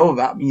doesn't even know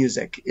about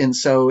music, and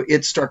so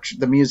its structure,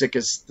 the music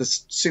is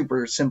this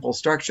super simple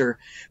structure,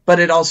 but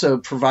it also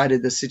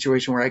provided this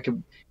situation where I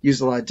could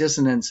use a lot of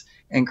dissonance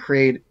and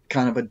create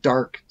kind of a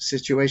dark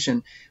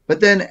situation.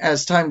 But then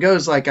as time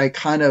goes, like,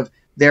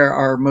 there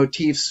are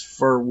motifs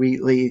for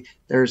Wheatley,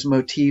 there's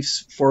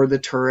motifs for the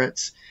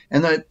turrets,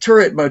 and the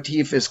turret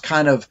motif is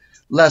kind of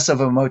less of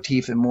a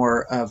motif and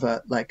more of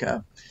a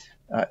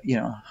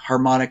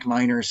harmonic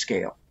minor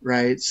scale,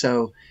 right?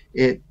 So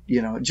it,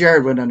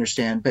 Jared would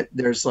understand, but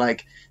there's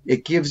like,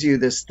 it gives you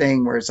this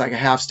thing where it's like a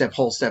half step,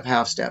 whole step,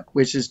 half step,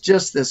 which is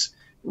just this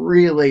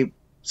really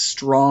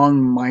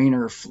strong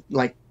minor,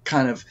 like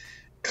kind of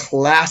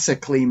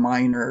classically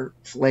minor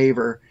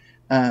flavor.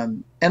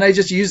 And I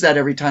just use that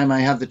every time I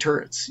have the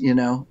turrets,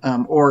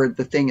 or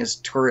the thing is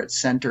turret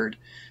centered.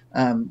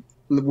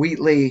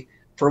 Wheatley,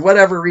 for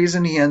whatever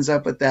reason, he ends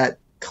up with that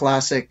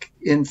classic.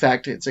 In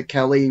fact, it's a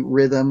Kelly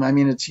rhythm. I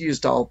mean, it's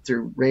used all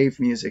through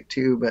rave music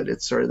too, but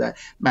it's sort of that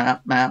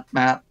map, map,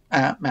 map,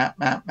 map, map,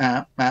 map,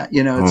 map, map.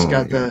 It's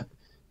got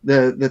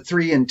the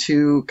 3 and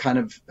 2 kind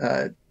of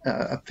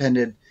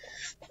appended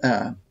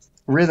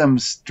rhythm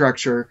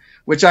structure,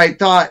 which I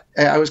thought,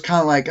 I was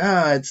kind of like,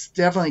 it's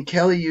definitely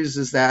Kelly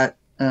uses that,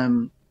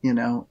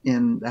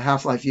 in the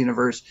Half-Life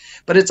universe,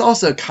 but it's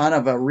also kind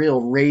of a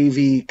real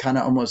ravey, kind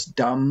of almost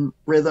dumb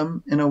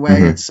rhythm in a way.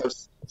 Mm-hmm. It's so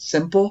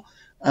simple.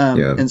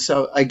 And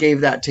so I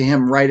gave that to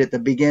him right at the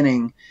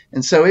beginning.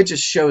 And so it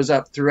just shows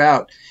up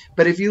throughout.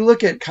 But if you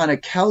look at kind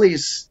of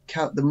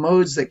the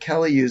modes that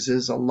Kelly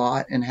uses a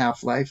lot in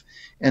Half-Life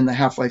and the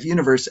Half-Life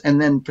universe,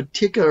 and then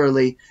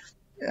particularly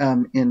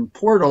in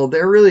Portal,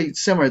 they're really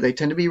similar. They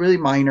tend to be really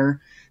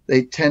minor.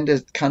 They tend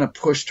to kind of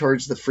push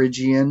towards the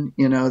Phrygian.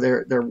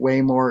 They're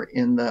way more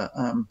in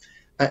the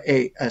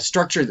a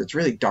structure that's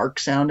really dark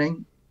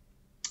sounding.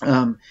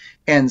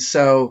 And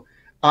so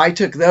I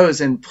took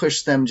those and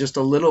pushed them just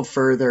a little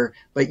further,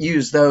 but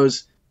used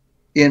those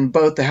in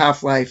both the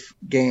Half-Life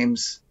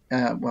games,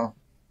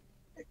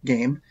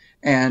 game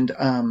and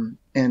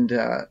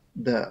the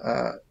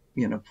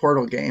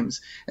Portal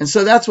games. And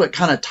so that's what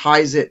kind of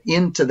ties it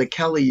into the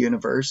Kelly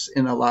universe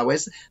in a lot of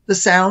ways. The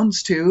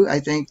sounds too,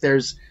 I think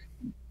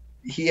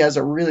he has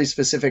a really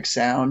specific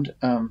sound.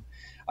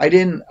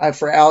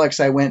 For Alex,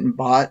 I went and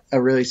bought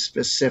a really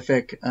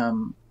specific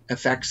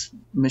effects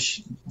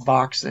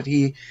box that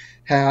he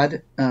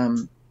had,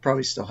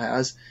 probably still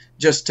has,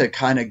 just to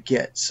kind of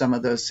get some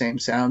of those same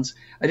sounds.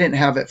 I didn't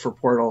have it for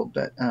Portal,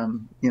 but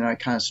I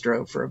kind of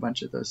strove for a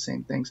bunch of those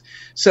same things.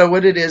 So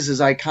what it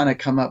is I kind of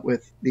come up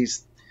with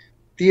these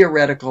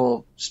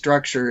theoretical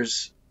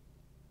structures,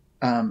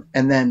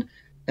 and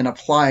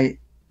apply,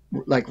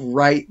 like,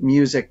 write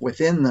music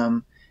within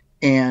them,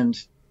 and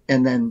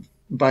then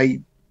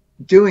by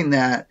doing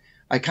that,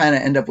 I kind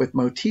of end up with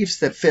motifs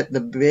that fit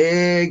the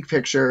big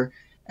picture.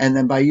 And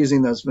then by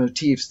using those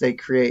motifs, they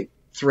create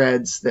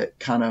threads that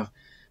kind of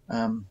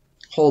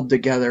hold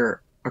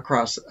together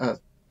across a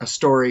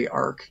story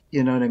arc.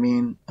 You know what I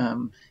mean?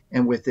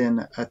 And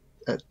within a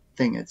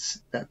thing,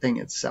 that thing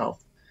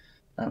itself.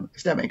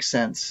 If that makes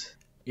sense.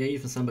 Yeah,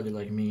 even somebody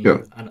like me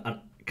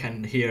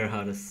can hear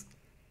how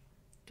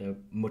the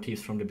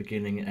motifs from the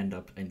beginning end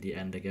up in the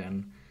end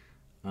again.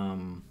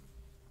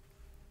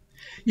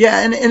 Yeah,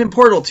 and in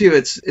Portal 2,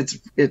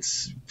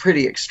 it's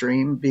pretty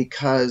extreme,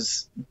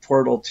 because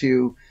Portal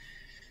 2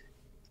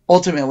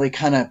 ultimately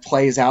kind of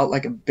plays out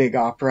like a big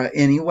opera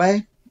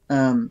anyway.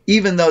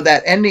 Even though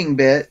that ending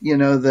bit,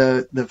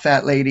 the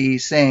fat lady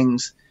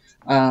sings,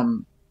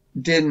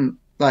 didn't,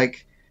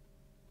 like,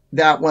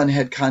 that one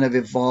had kind of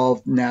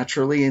evolved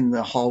naturally in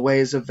the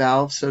hallways of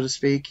Valve, so to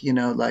speak.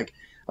 Like,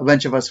 a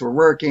bunch of us were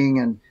working,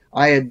 and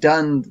I had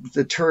done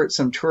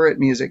some turret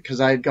music,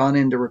 because I had gone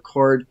in to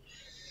record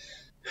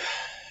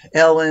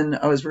Ellen.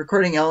 I was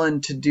recording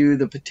Ellen to do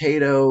the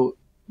potatoes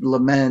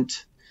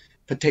lament,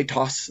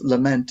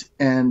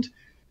 and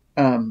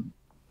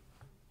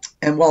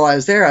while I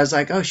was there, I was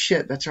like, oh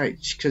shit, that's right,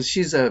 because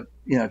she's a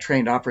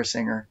trained opera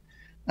singer,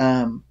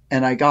 and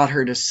I got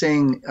her to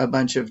sing a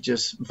bunch of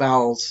just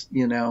vowels,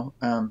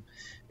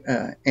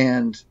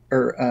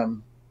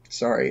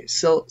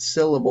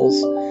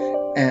 syllables,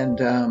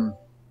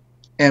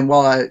 and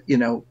while I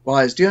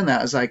was doing that,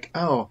 I was like,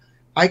 oh,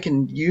 I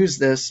can use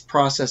this,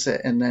 process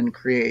it, and then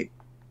create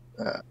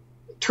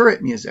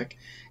turret music.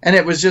 And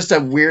it was just a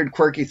weird,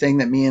 quirky thing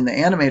that me and the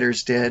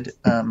animators did.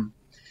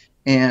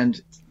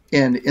 And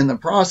in the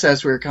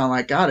process, we were kind of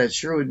like, God, it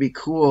sure would be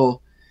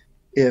cool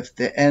if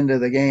the end of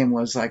the game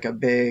was like a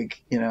big,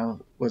 there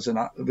was an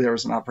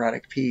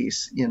operatic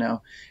piece,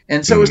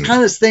 and so it was kind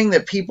of this thing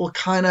that people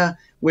kind of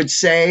would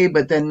say,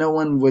 but then no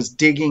one was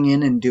digging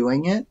in and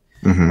doing it.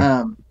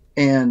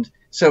 And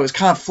so it was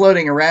kind of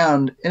floating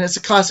around, and it's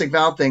a classic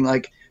Valve thing.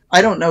 Like,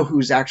 I don't know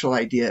whose actual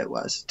idea it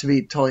was, to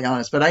be totally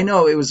honest, but I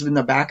know it was in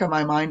the back of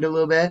my mind a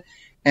little bit.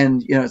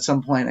 And, at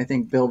some point, I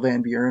think Bill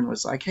Van Buren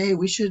was like, hey,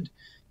 we should,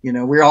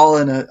 we're all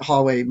in a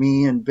hallway,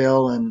 me and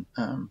Bill and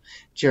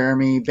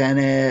Jeremy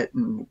Bennett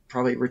and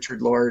probably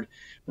Richard Lord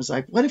was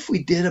like, what if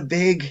we did a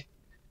big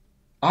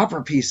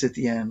opera piece at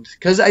the end?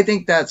 Because I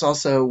think that's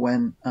also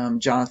when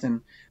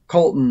Jonathan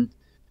Colton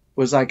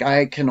was like,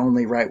 I can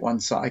only write one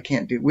song.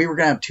 We were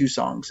going to have two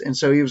songs. And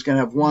so he was going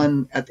to have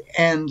one at the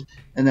end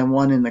and then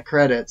one in the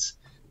credits.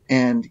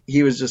 And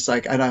he was just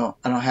like, I don't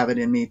have it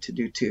in me to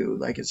do two.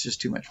 Like, it's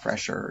just too much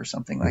pressure or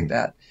something like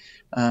that.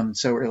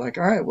 So we're like,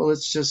 all right, well,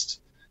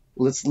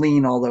 let's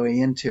lean all the way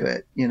into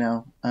it,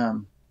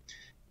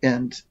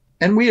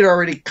 and we had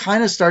already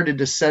kind of started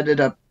to set it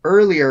up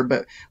earlier,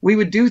 but we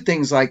would do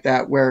things like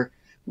that where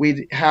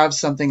we'd have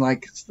something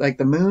like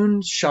the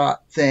moonshot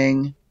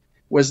thing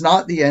was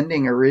not the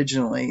ending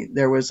originally.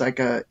 There was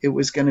it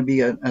was going to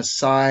be a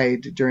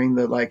side during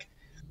the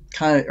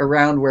kind of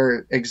around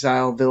where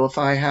Exile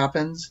Vilify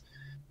happens.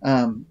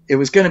 It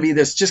was going to be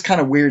this just kind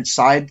of weird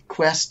side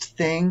quest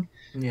thing.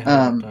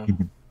 Yeah.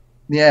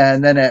 Yeah,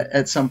 and then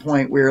at some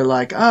point we were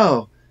like,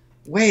 oh,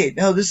 wait,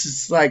 no, this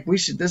is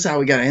this is how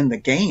we got to end the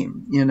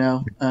game,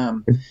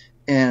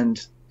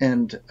 and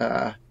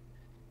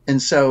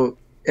so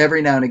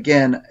every now and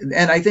again,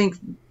 and I think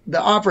the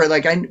opera,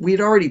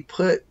 we'd already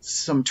put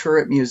some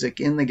turret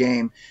music in the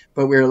game,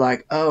 but we were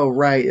like, oh,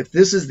 right, if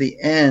this is the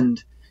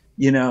end,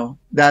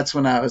 that's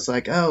when I was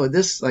like, oh,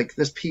 this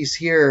piece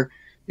here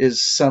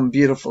is some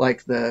beautiful,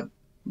 God,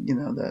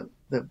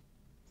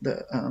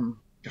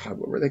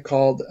 what were they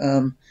called?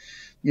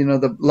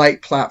 The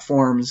light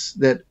platforms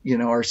that,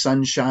 are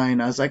sunshine.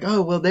 I was like,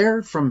 oh, well,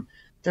 they're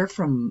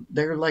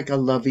like a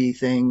lovey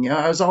thing.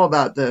 I was all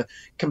about the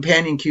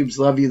companion cubes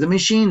love you. The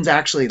machines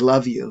actually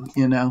love you,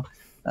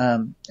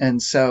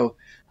 and so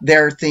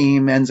their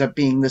theme ends up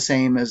being the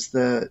same as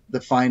the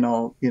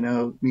final,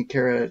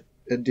 Mikera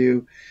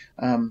Adu,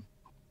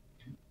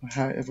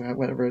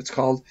 whatever it's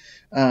called.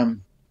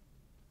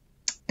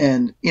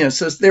 And,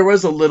 so there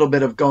was a little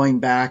bit of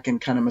going back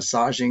and kind of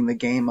massaging the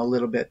game a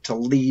little bit to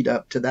lead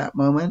up to that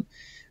moment.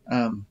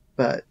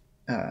 But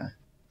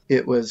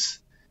it was,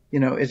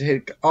 it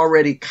had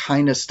already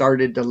kind of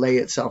started to lay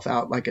itself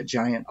out like a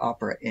giant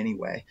opera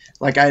anyway.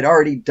 Like, I'd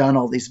already done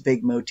all these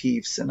big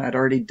motifs, and I'd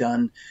already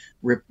done,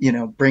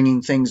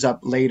 bringing things up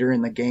later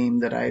in the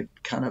game that I'd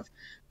kind of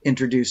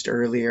introduced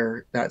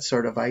earlier, that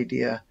sort of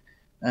idea.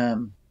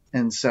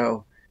 And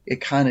so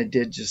it kind of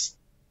did just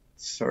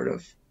sort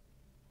of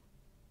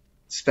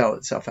spell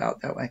itself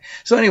out that way.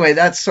 So anyway,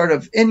 that's sort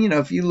of, and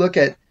if you look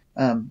at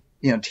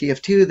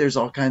TF2, there's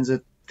all kinds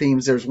of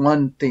themes. There's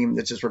one theme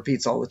that just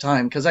repeats all the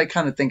time, because I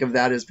kind of think of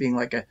that as being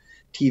like a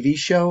TV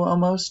show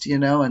almost,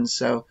 and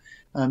so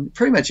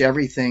pretty much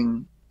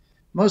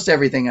most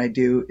everything I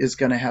do is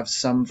going to have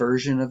some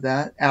version of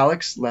that.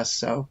 Alex, less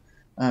so,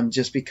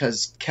 just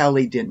because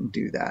Kelly didn't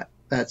do that.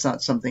 That's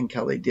not something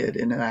Kelly did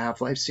in a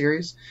Half-Life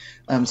series.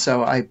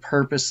 So I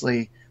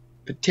purposely,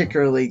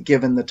 particularly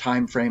given the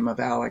time frame of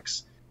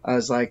Alex, I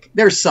was like,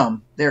 there are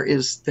some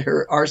themes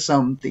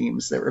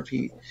that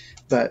repeat,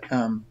 but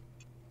I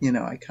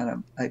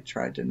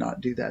tried to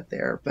not do that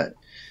there, but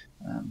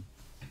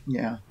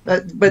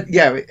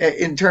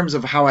in terms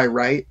of how I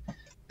write,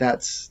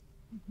 that's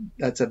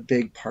a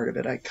big part of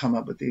it. I come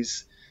up with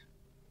these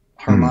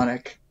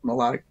harmonic,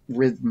 melodic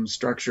rhythm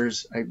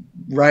structures. I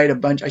write a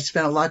bunch. I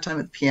spent a lot of time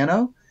at the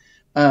piano,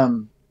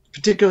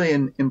 particularly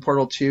in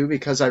Portal 2,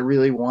 because I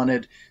really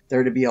wanted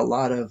there to be a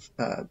lot of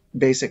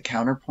basic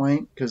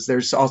counterpoint, because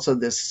there's also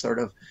this sort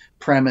of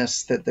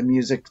premise that the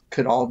music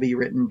could all be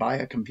written by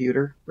a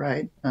computer,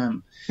 right?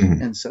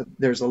 And so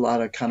there's a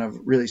lot of kind of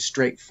really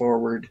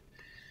straightforward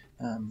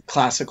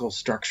classical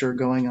structure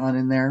going on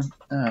in there.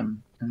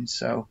 And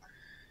so,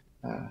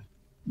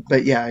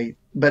 but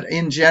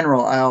in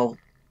general,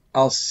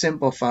 I'll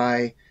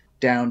simplify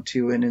down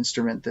to an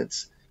instrument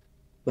that's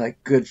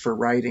like good for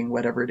writing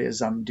whatever it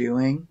is I'm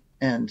doing,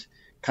 and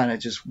kind of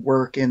just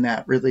work in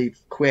that really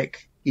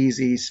quick,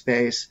 easy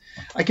space.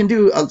 I can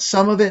do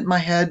some of it in my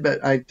head,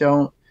 but I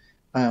don't.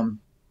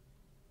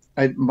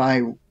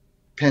 My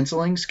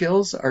penciling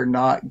skills are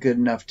not good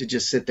enough to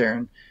just sit there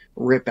and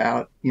rip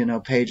out,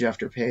 page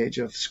after page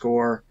of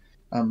score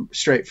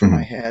straight from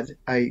my head.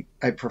 I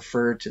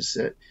prefer to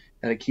sit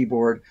at a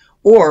keyboard,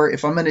 or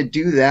if I'm going to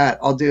do that,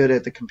 I'll do it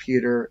at the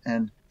computer,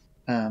 and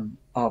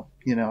I'll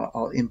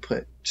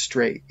input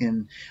straight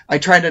in. I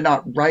try to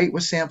not write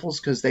with samples,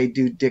 because they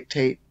do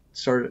dictate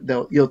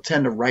you'll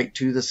tend to write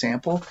to the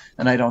sample,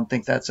 and I don't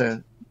think that's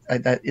a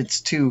that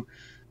it's too,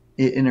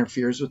 it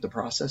interferes with the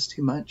process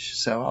too much.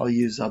 So I'll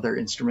use other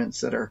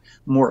instruments that are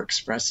more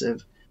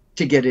expressive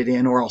to get it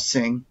in, or I'll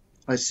sing.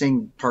 I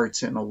sing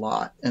parts in a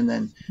lot and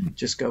then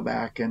just go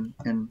back and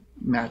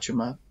match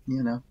them up,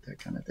 that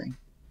kind of thing.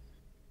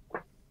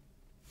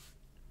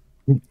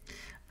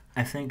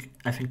 I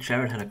think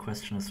Jared had a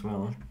question as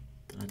well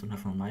that I don't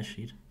have on my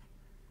sheet.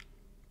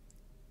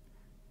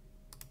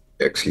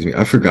 Excuse me,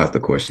 I forgot the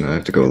question. I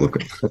have to go look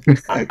it.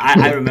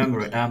 I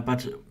remember it,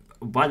 but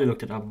while you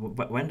looked it up,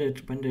 when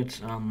did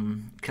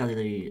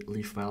Kelly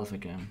leave Valve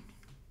again?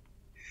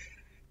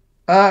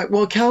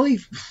 Well, Kelly,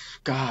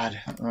 God,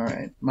 all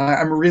right.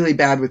 I'm really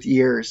bad with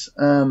years.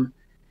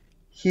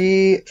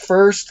 He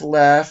first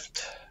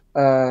left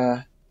uh,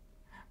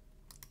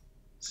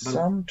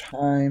 But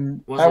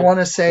sometime, was I it want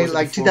to say was it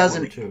like before 2000.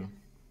 42?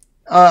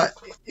 Uh,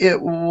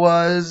 it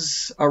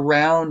was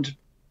around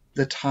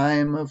the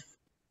time of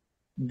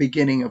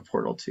beginning of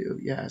Portal 2.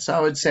 Yeah. So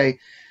I would say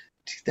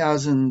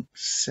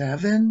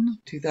 2007,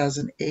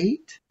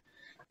 2008.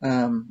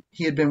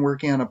 He had been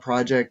working on a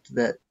project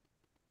that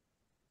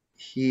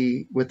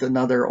with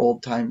another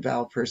old time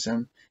Valve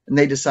person, and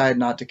they decided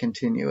not to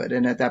continue it.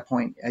 And at that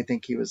point, I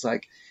think he was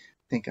like,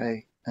 I think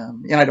I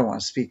don't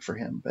want to speak for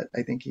him, but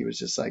I think he was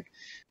just like,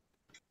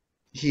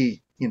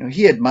 he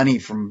had money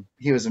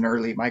he was an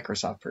early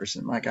Microsoft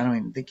person. Like, I don't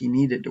even think he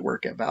needed to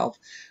work at Valve,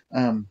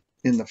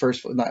 in the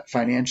first, not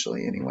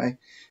financially anyway.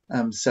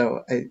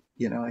 So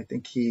I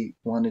think he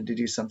wanted to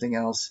do something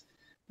else.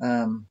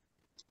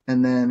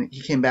 And then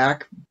he came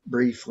back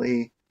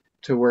briefly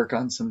to work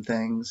on some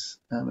things,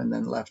 and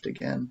then left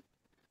again.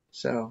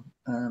 So,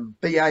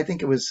 but yeah, I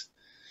think it was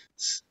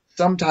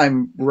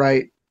sometime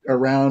right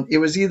around, it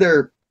was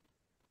either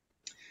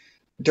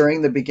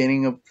during the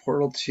beginning of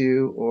Portal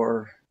 2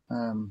 or,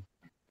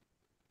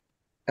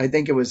 I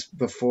think it was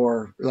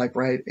before, like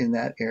right in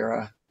that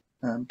era,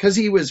 because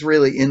he was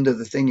really into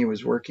the thing he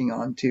was working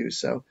on too.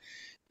 So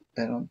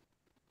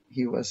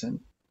he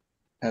wasn't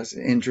as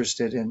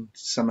interested in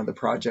some of the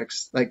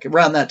projects. Like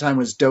around that time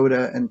was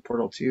Dota and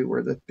Portal 2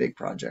 were the big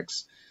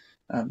projects,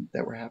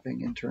 that were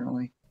happening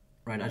internally.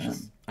 Right. I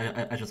just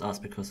Um, I just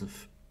asked because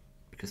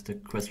the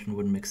question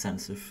wouldn't make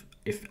sense if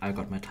I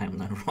got my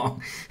timeline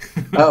wrong.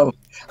 oh,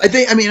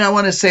 I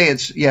want to say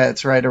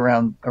it's right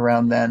around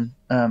then.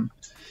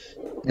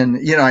 And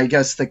I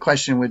guess the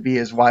question would be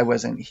is why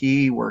wasn't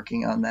he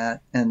working on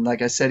that? And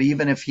like I said,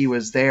 even if he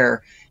was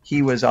there,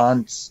 he was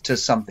on to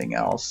something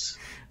else.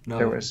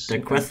 There No, was, the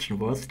question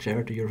was,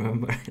 Jared, do you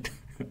remember it?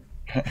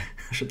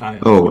 Should I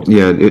ask Oh, it?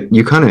 yeah,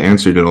 you kind of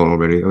answered it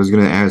already. I was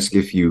gonna ask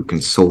if you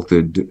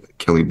consulted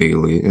Kelly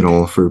Bailey at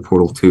all for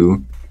Portal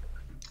 2,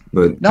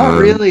 but not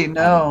really,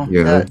 no,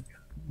 yeah,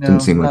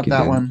 didn't no, seem like not you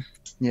that did. one.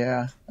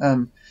 Yeah.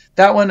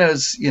 That one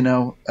is,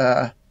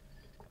 uh,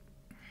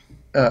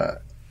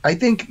 I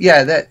think,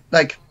 yeah, that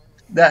like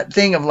that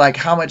thing of like,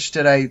 how much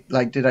did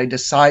I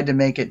decide to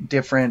make it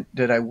different?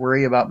 Did I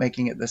worry about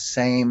making it the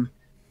same?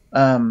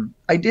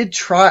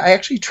 I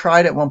actually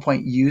tried at one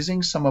point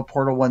using some of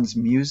Portal One's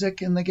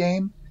music in the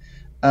game.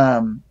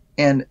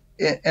 And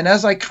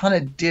as I kind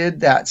of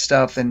did that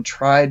stuff and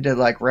tried to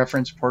like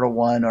reference Portal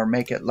One or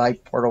make it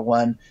like Portal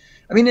One,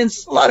 I mean, in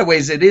a lot of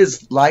ways, it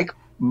is like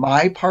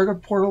my part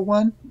of Portal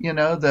One.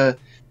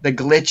 The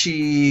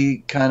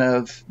glitchy kind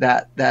of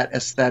that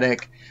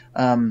aesthetic,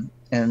 and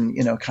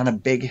kind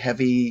of big,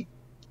 heavy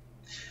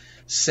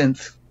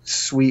synth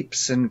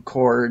sweeps and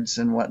chords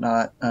and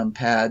whatnot,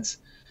 pads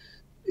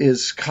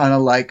is kind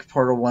of like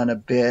Portal One a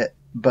bit,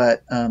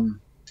 but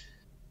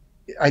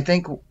I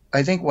think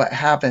I think what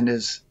happened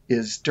is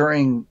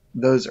during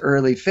those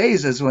early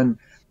phases when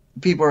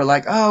people were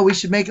like, "Oh, we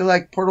should make it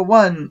like Portal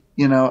One."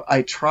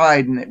 I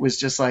tried, and it was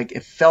just like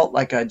it felt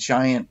like a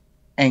giant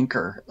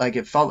anchor, like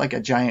it felt like a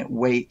giant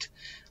weight,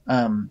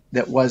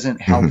 that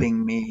wasn't Hmm.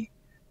 helping me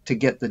to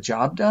get the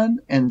job done.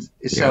 And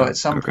so Yeah, at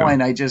some okay.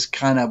 point, I just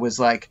kind of was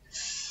like,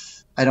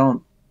 I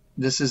don't.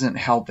 This isn't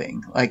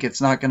helping. Like,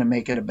 it's not going to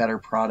make it a better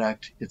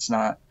product. It's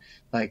not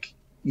like,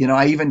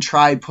 I even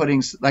tried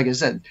putting, like I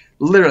said,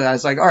 literally, I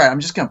was like, all right, I'm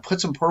just going to put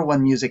some Portal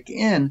One music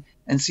in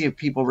and see if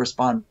people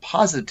respond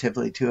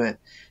positively to it.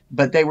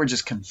 But they were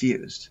just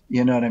confused.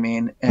 You know what I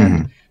mean?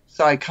 And Hmm.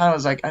 so I kind of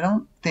was like, I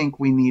don't think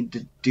we need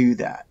to do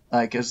that.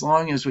 Like, as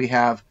long as we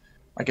have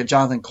like a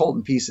Jonathan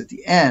Colton piece at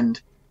the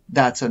end,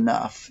 that's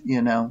enough.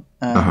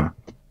 Uh-huh.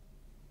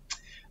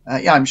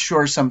 Yeah, I'm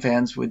sure some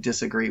fans would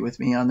disagree with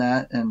me on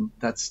that, and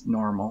that's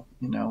normal.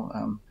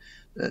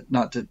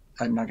 Not to,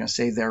 I'm not going to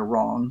say they're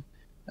wrong.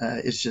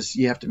 It's just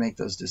you have to make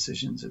those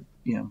decisions,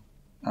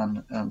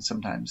 on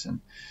sometimes,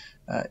 and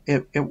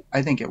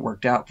I think it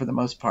worked out for the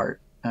most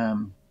part.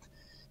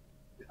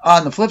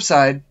 On the flip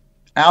side,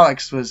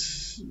 Alex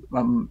was,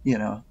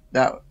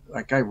 that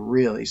like I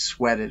really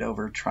sweated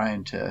over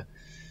trying to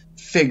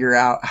figure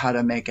out how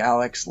to make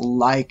Alex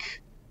like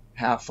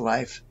Half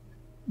Life,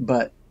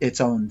 but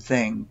its own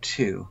thing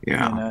too.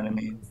 You Yeah. know what I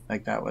mean?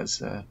 Like that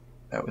was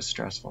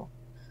stressful.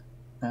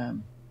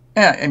 Um,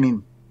 yeah, I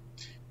mean,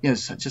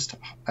 so just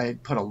I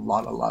put a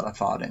lot of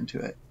thought into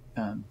it.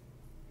 Um,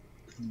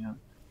 you know,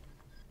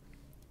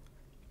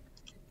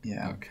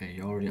 Yeah. Okay,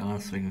 you're already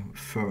answering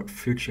for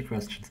future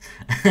questions.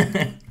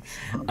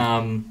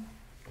 um,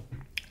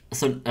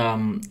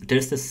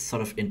 there's this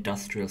sort of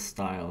industrial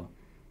style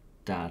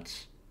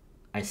that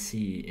I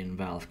see in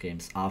Valve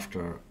games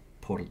after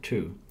Portal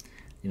 2.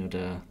 You know,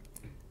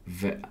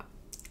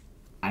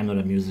 I'm not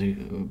a music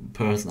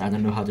person, I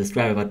don't know how to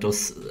describe it, but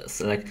those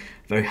like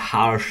very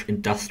harsh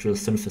industrial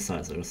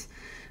synthesizers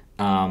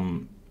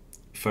um,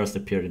 first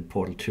appeared in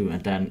Portal 2,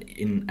 and then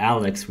in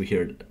Alex we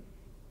hear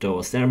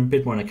those. They're a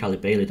bit more in a Kelly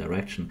Bailey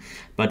direction.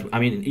 But I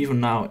mean, even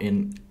now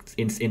in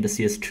the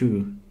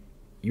CS2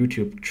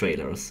 YouTube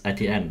trailers at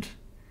the end,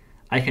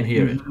 I can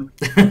hear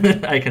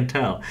it. I can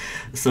tell.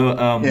 So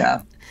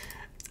Yeah.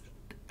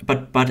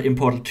 but in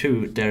Portal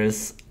 2 there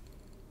is,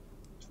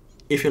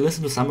 if you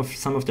listen to some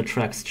of the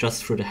tracks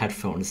just through the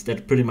headphones,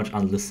 they're pretty much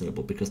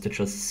unlistenable because they're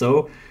just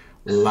so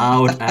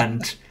loud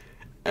and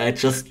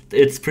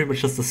it's pretty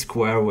much just a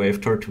square wave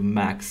turned to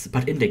max.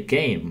 But in the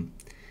game,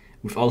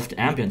 with all of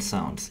the ambient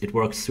sounds, it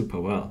works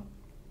super well.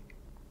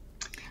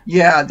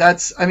 Yeah,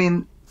 I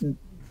mean,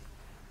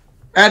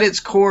 at its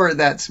core,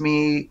 that's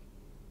me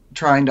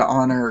trying to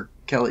honor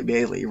Kelly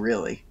Bailey,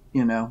 really.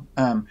 Not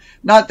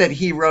that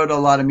he wrote a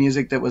lot of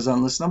music that was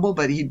unlistenable,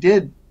 but he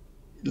did.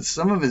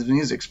 Some of his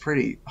music's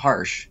pretty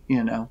harsh,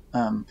 in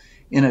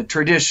a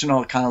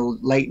traditional kind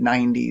of late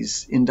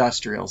 90s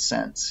industrial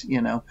sense,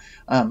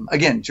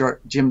 Again,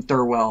 Jim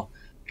Thurwell,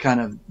 kind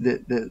of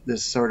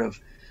this sort of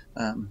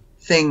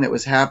thing that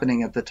was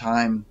happening at the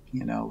time,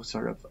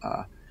 sort of,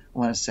 I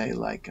want to say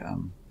like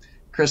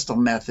Crystal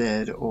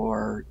Method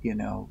or,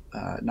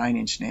 Nine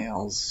Inch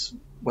Nails,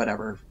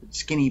 whatever,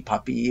 Skinny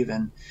Puppy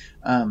even.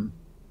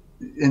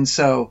 And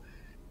so,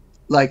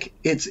 like,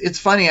 it's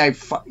funny, I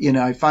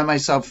find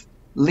myself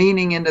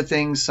leaning into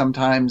things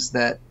sometimes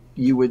that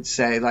you would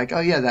say like, oh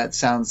yeah, that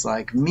sounds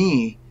like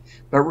me,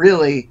 but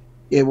really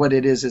what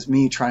it is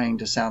me trying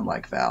to sound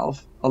like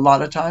Valve a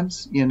lot of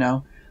times.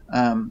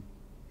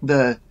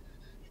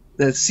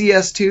 The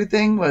CS2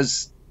 thing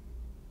was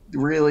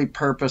really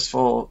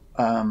purposeful.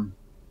 The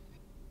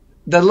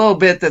little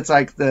bit that's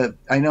like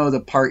I know the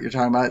part you're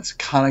talking about, it's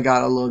kind of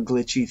got a little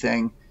glitchy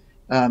thing,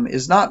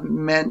 is not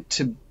meant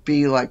to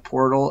be like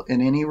Portal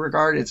in any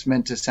regard. It's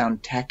meant to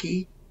sound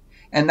techy.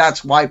 And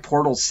that's why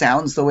Portal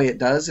sounds the way it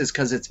does, is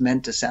because it's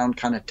meant to sound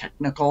kind of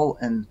technical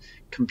and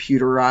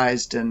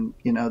computerized and,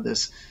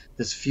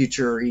 this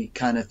future-y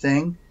kind of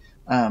thing,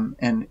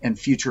 and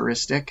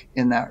futuristic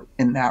in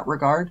that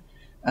regard.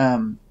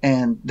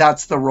 And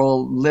that's the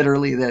role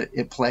literally that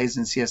it plays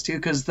in CS2,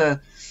 because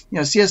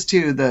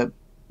CS2,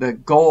 the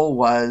goal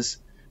was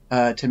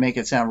to make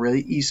it sound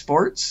really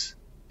esports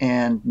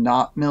and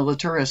not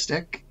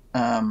militaristic,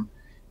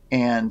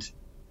 and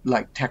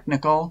like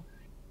technical,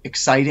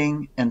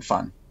 exciting, and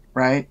fun,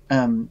 right?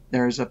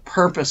 There's a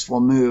purposeful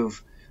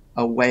move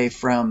away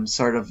from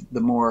sort of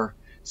the more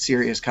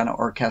serious kind of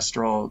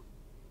orchestral,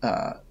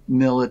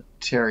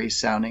 military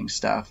sounding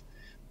stuff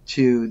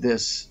to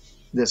this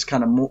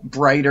kind of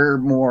brighter,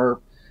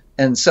 more,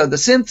 and so the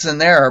synths in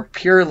there are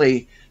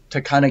purely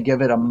to kind of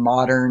give it a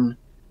modern,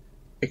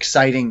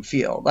 exciting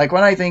feel. Like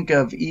when I think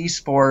of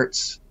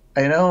esports,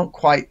 I don't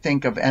quite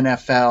think of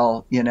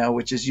NFL,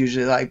 which is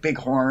usually like big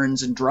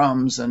horns and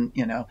drums and,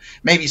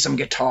 maybe some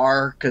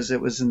guitar because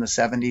it was in the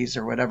 70s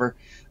or whatever.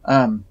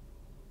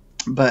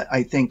 But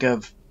I think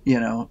of,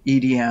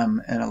 EDM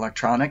and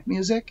electronic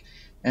music.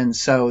 And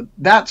so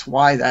that's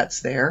why that's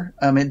there.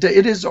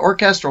 It is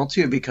orchestral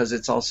too, because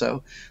it's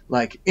also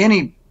like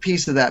any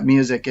piece of that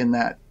music in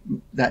that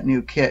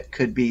new kit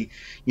could be,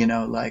 and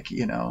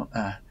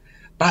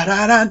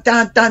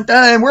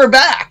we're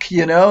back,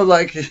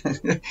 like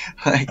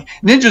like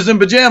ninjas in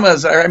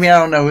pajamas. I mean, I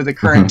don't know who the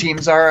current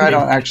teams are. I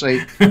don't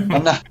actually.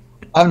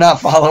 I'm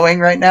not following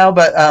right now,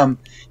 but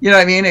what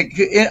I mean.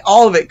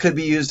 All of it could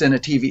be used in a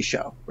TV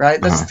show,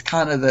 right? That's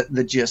kind of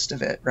the gist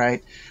of it,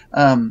 right?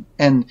 And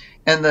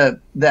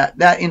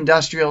that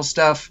industrial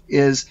stuff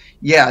is,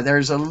 yeah.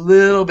 There's a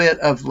little bit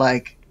of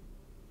like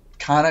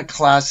kind of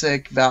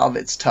classic Valve.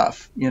 It's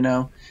tough, The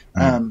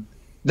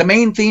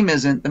main theme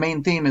isn't. The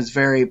main theme is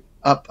very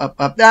up, up,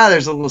 up.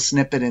 There's a little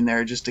snippet in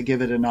there just to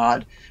give it a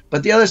nod.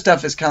 But the other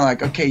stuff is kind of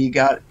like, okay, you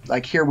got,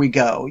 like, here we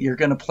go. You're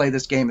going to play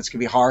this game. It's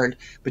going to be hard,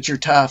 but you're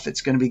tough.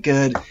 It's going to be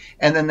good.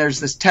 And then there's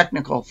this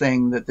technical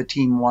thing that the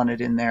team wanted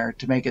in there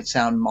to make it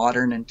sound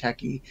modern and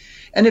techy.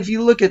 And if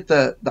you look at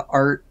the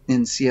art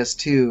in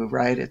CS2,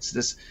 right, it's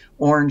this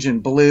orange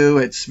and blue.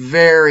 It's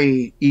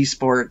very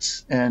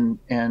esports and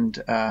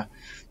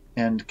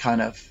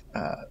kind of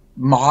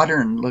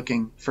modern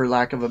looking, for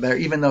lack of a better,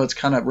 even though it's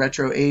kind of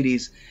retro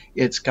 80s,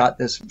 it's got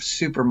this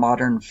super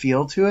modern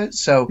feel to it.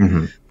 So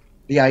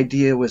the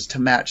idea was to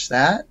match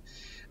that.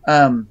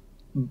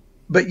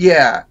 But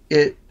yeah,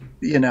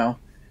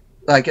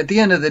 like at the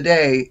end of the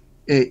day,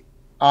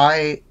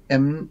 I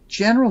am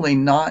generally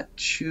not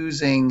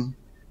choosing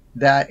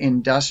that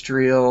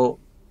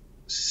industrial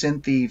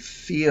synthy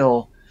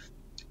feel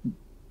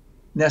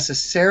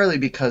necessarily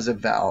because of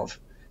Valve,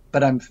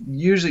 but I'm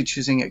usually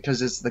choosing it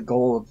because it's the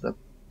goal of the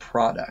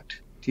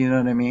product. Do you know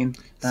what I mean?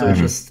 So it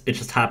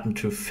just happened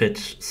to fit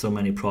so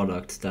many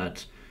products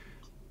that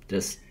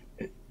this.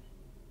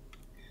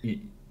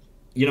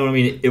 You know what I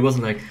mean? It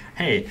wasn't like,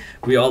 hey,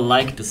 we all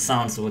like the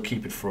sound, so we'll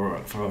keep it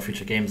for our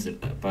future games.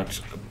 But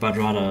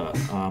rather,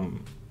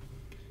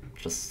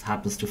 just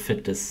happens to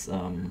fit this.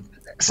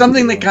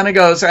 Something that kind of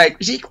goes like,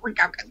 you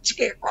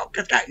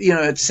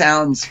know, it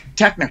sounds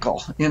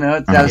technical. You know,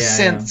 those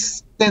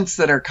synths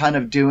that are kind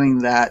of doing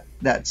that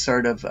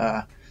sort of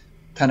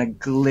kind of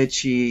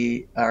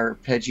glitchy,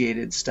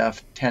 arpeggiated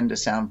stuff tend to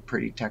sound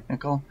pretty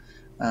technical,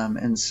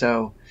 and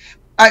so.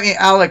 I mean,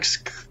 Alex,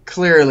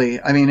 clearly,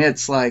 I mean,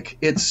 it's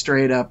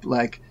straight up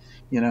like,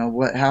 you know,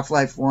 what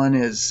Half-Life 1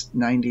 is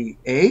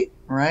 98,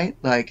 right?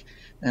 Like,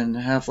 and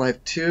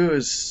Half-Life 2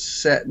 is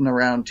set in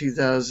around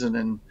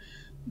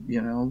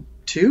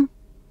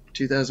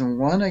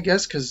 2001, I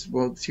guess, because,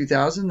 well,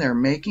 2000, they're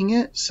making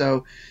it.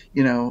 So,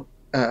 you know,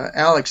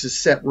 Alex is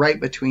set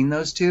right between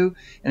those two.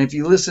 And if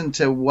you listen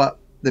to what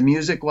the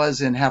music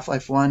was in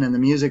Half-Life 1 and the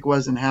music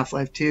was in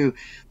Half-Life 2,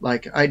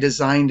 like, I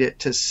designed it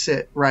to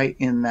sit right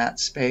in that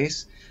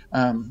space.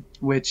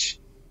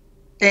 Which,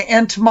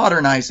 and to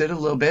modernize it a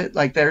little bit,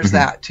 like there's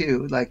that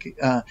too. Like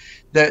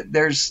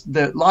there's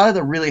a lot of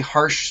the really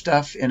harsh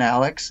stuff in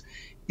Alex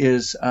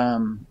is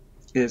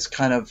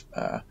kind of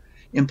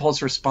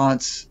impulse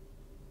response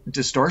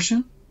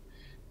distortion,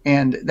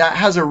 and that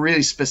has a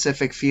really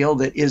specific feel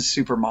that is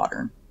super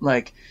modern.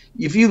 Like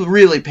if you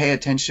really pay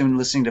attention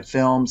listening to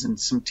films and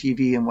some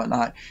TV and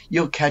whatnot,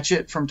 you'll catch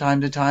it from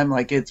time to time.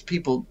 Like it's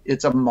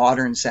a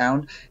modern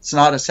sound. It's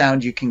not a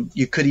sound you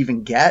could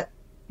even get,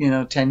 you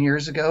know, 10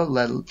 years ago,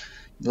 let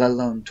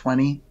alone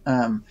 20.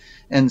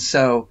 And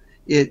so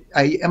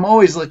I am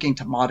always looking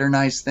to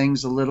modernize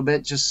things a little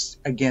bit, just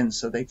again,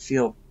 so they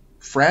feel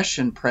fresh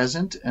and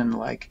present and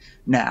like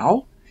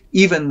now,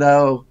 even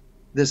though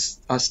this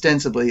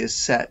ostensibly is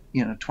set,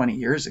 you know, 20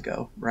 years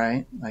ago,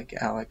 right? Like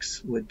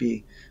Alex would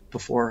be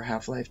before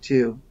Half-Life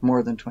 2,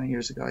 more than 20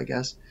 years ago, I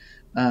guess.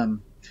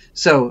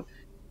 So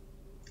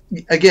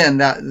again,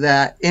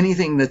 that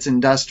anything that's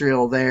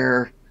industrial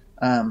there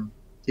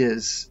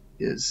is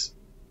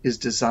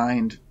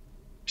designed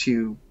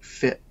to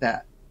fit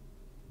that,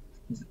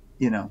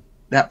 you know,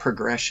 that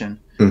progression.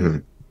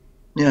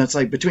 You know, it's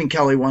like between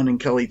Kelly 1 and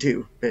Kelly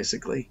 2,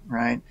 basically,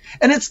 right?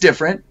 And it's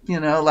different, you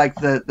know, like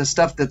the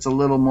stuff that's a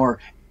little more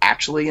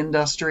actually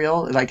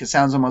industrial, like it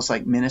sounds almost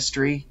like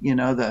Ministry, you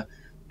know, the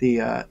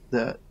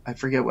I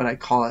forget what I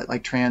call it,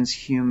 like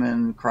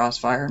Transhuman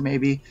Crossfire,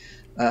 maybe.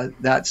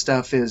 That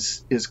stuff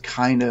is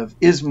kind of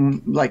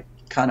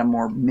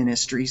more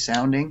Ministry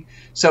sounding.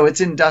 So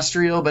it's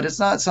industrial, but it's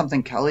not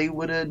something Kelly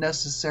would have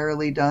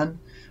necessarily done.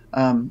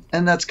 And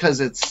that's because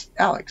it's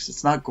Alex.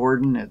 It's not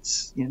Gordon.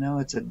 It's, you know,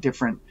 it's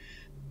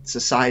a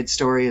side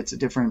story. It's a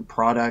different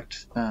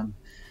product.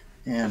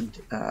 And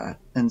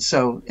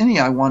so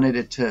I wanted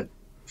it to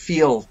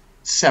feel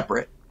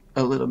separate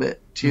a little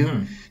bit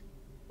too.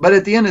 But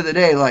at the end of the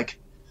day, like,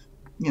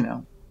 you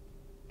know,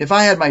 if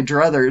I had my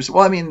druthers,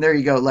 well, I mean, there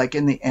you go. Like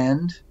in the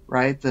end,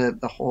 right?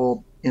 The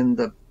whole in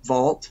the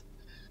vault,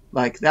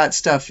 like that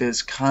stuff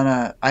is kind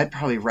of, I'd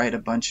probably write a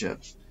bunch of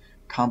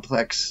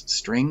complex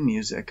string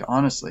music,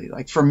 honestly.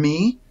 Like for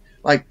me,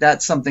 like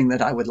that's something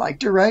that I would like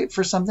to write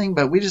for something,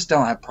 but we just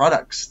don't have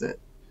products that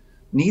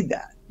need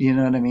that. You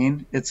know what I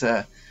mean? It's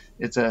a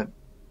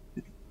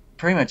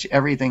pretty much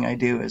everything I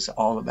do is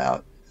all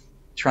about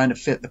trying to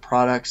fit the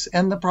products,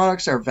 and the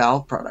products are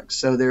Valve products.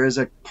 So there is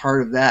a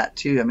part of that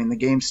too. I mean, the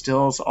game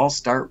still all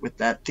start with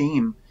that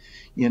theme,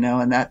 you know,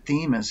 and that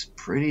theme is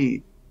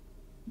pretty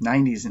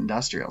 90s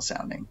industrial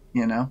sounding,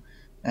 you know?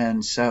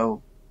 And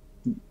so,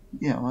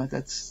 you know,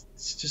 it's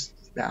just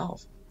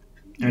Valve.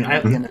 And I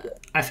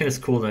think it's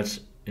cool that,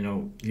 you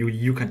know,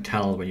 you can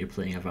tell when you're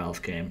playing a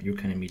Valve game. You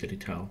can immediately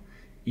tell,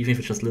 even if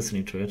you're just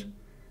listening to it.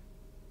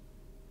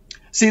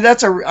 See,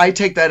 I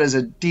take that as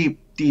a deep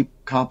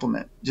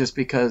compliment, just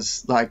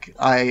because like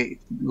I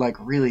like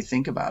really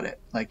think about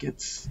it. Like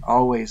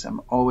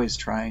I'm always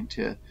trying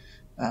to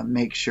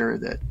make sure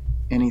that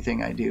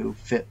anything I do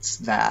fits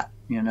that,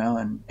 you know,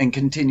 and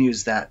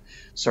continues that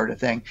sort of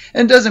thing.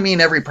 And it doesn't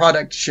mean every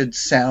product should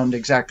sound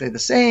exactly the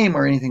same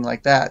or anything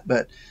like that,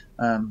 but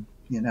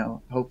you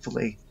know,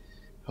 hopefully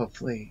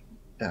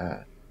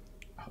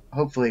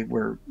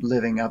we're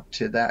living up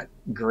to that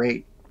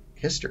great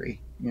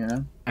history, you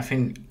know. I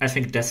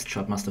think Death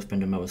Shot must have been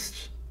the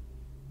most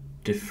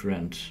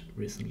different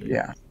recently.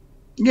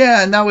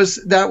 Yeah, and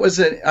that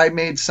was I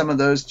made some of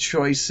those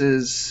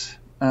choices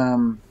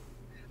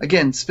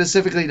again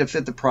specifically to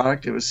fit the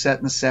product. It was set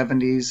in the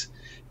 70s.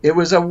 It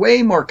was a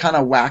way more kind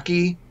of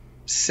wacky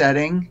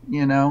setting,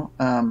 you know.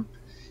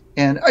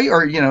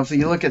 Or you know, if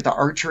you look at the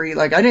archery,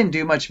 like I didn't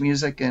do much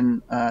music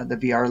in the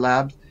VR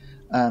lab,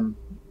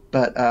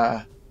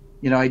 but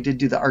you know, I did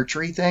do the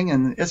archery thing,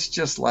 and it's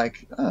just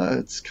like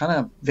it's kind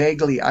of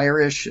vaguely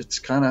Irish.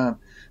 It's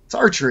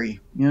archery,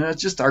 you know.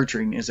 It's just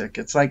archery music.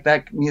 It's like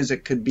that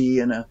music could be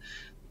in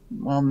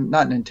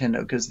not Nintendo,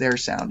 because their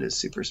sound is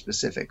super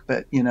specific,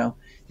 but you know,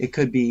 it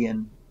could be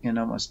in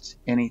almost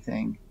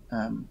anything.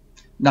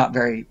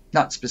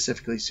 not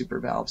specifically Super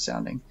Valve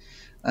sounding.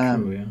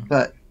 True,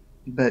 yeah.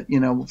 But you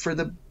know, for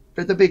the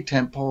big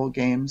tentpole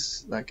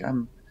games, like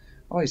I'm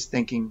always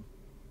thinking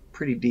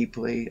pretty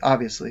deeply,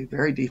 obviously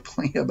very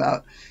deeply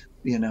about,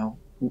 you know,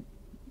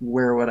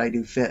 where what I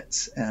do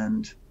fits,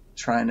 and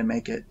trying to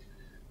make it,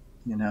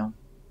 you know,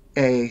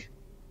 A,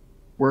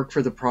 work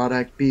for the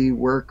product, B,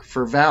 work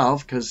for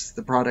Valve because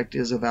the product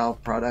is a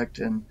Valve product,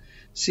 and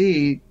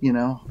C, you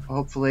know,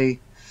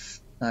 hopefully,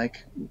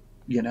 like,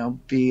 you know,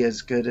 be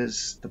as good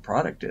as the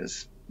product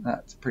is.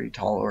 That's a pretty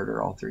tall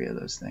order, all three of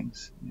those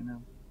things, you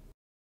know.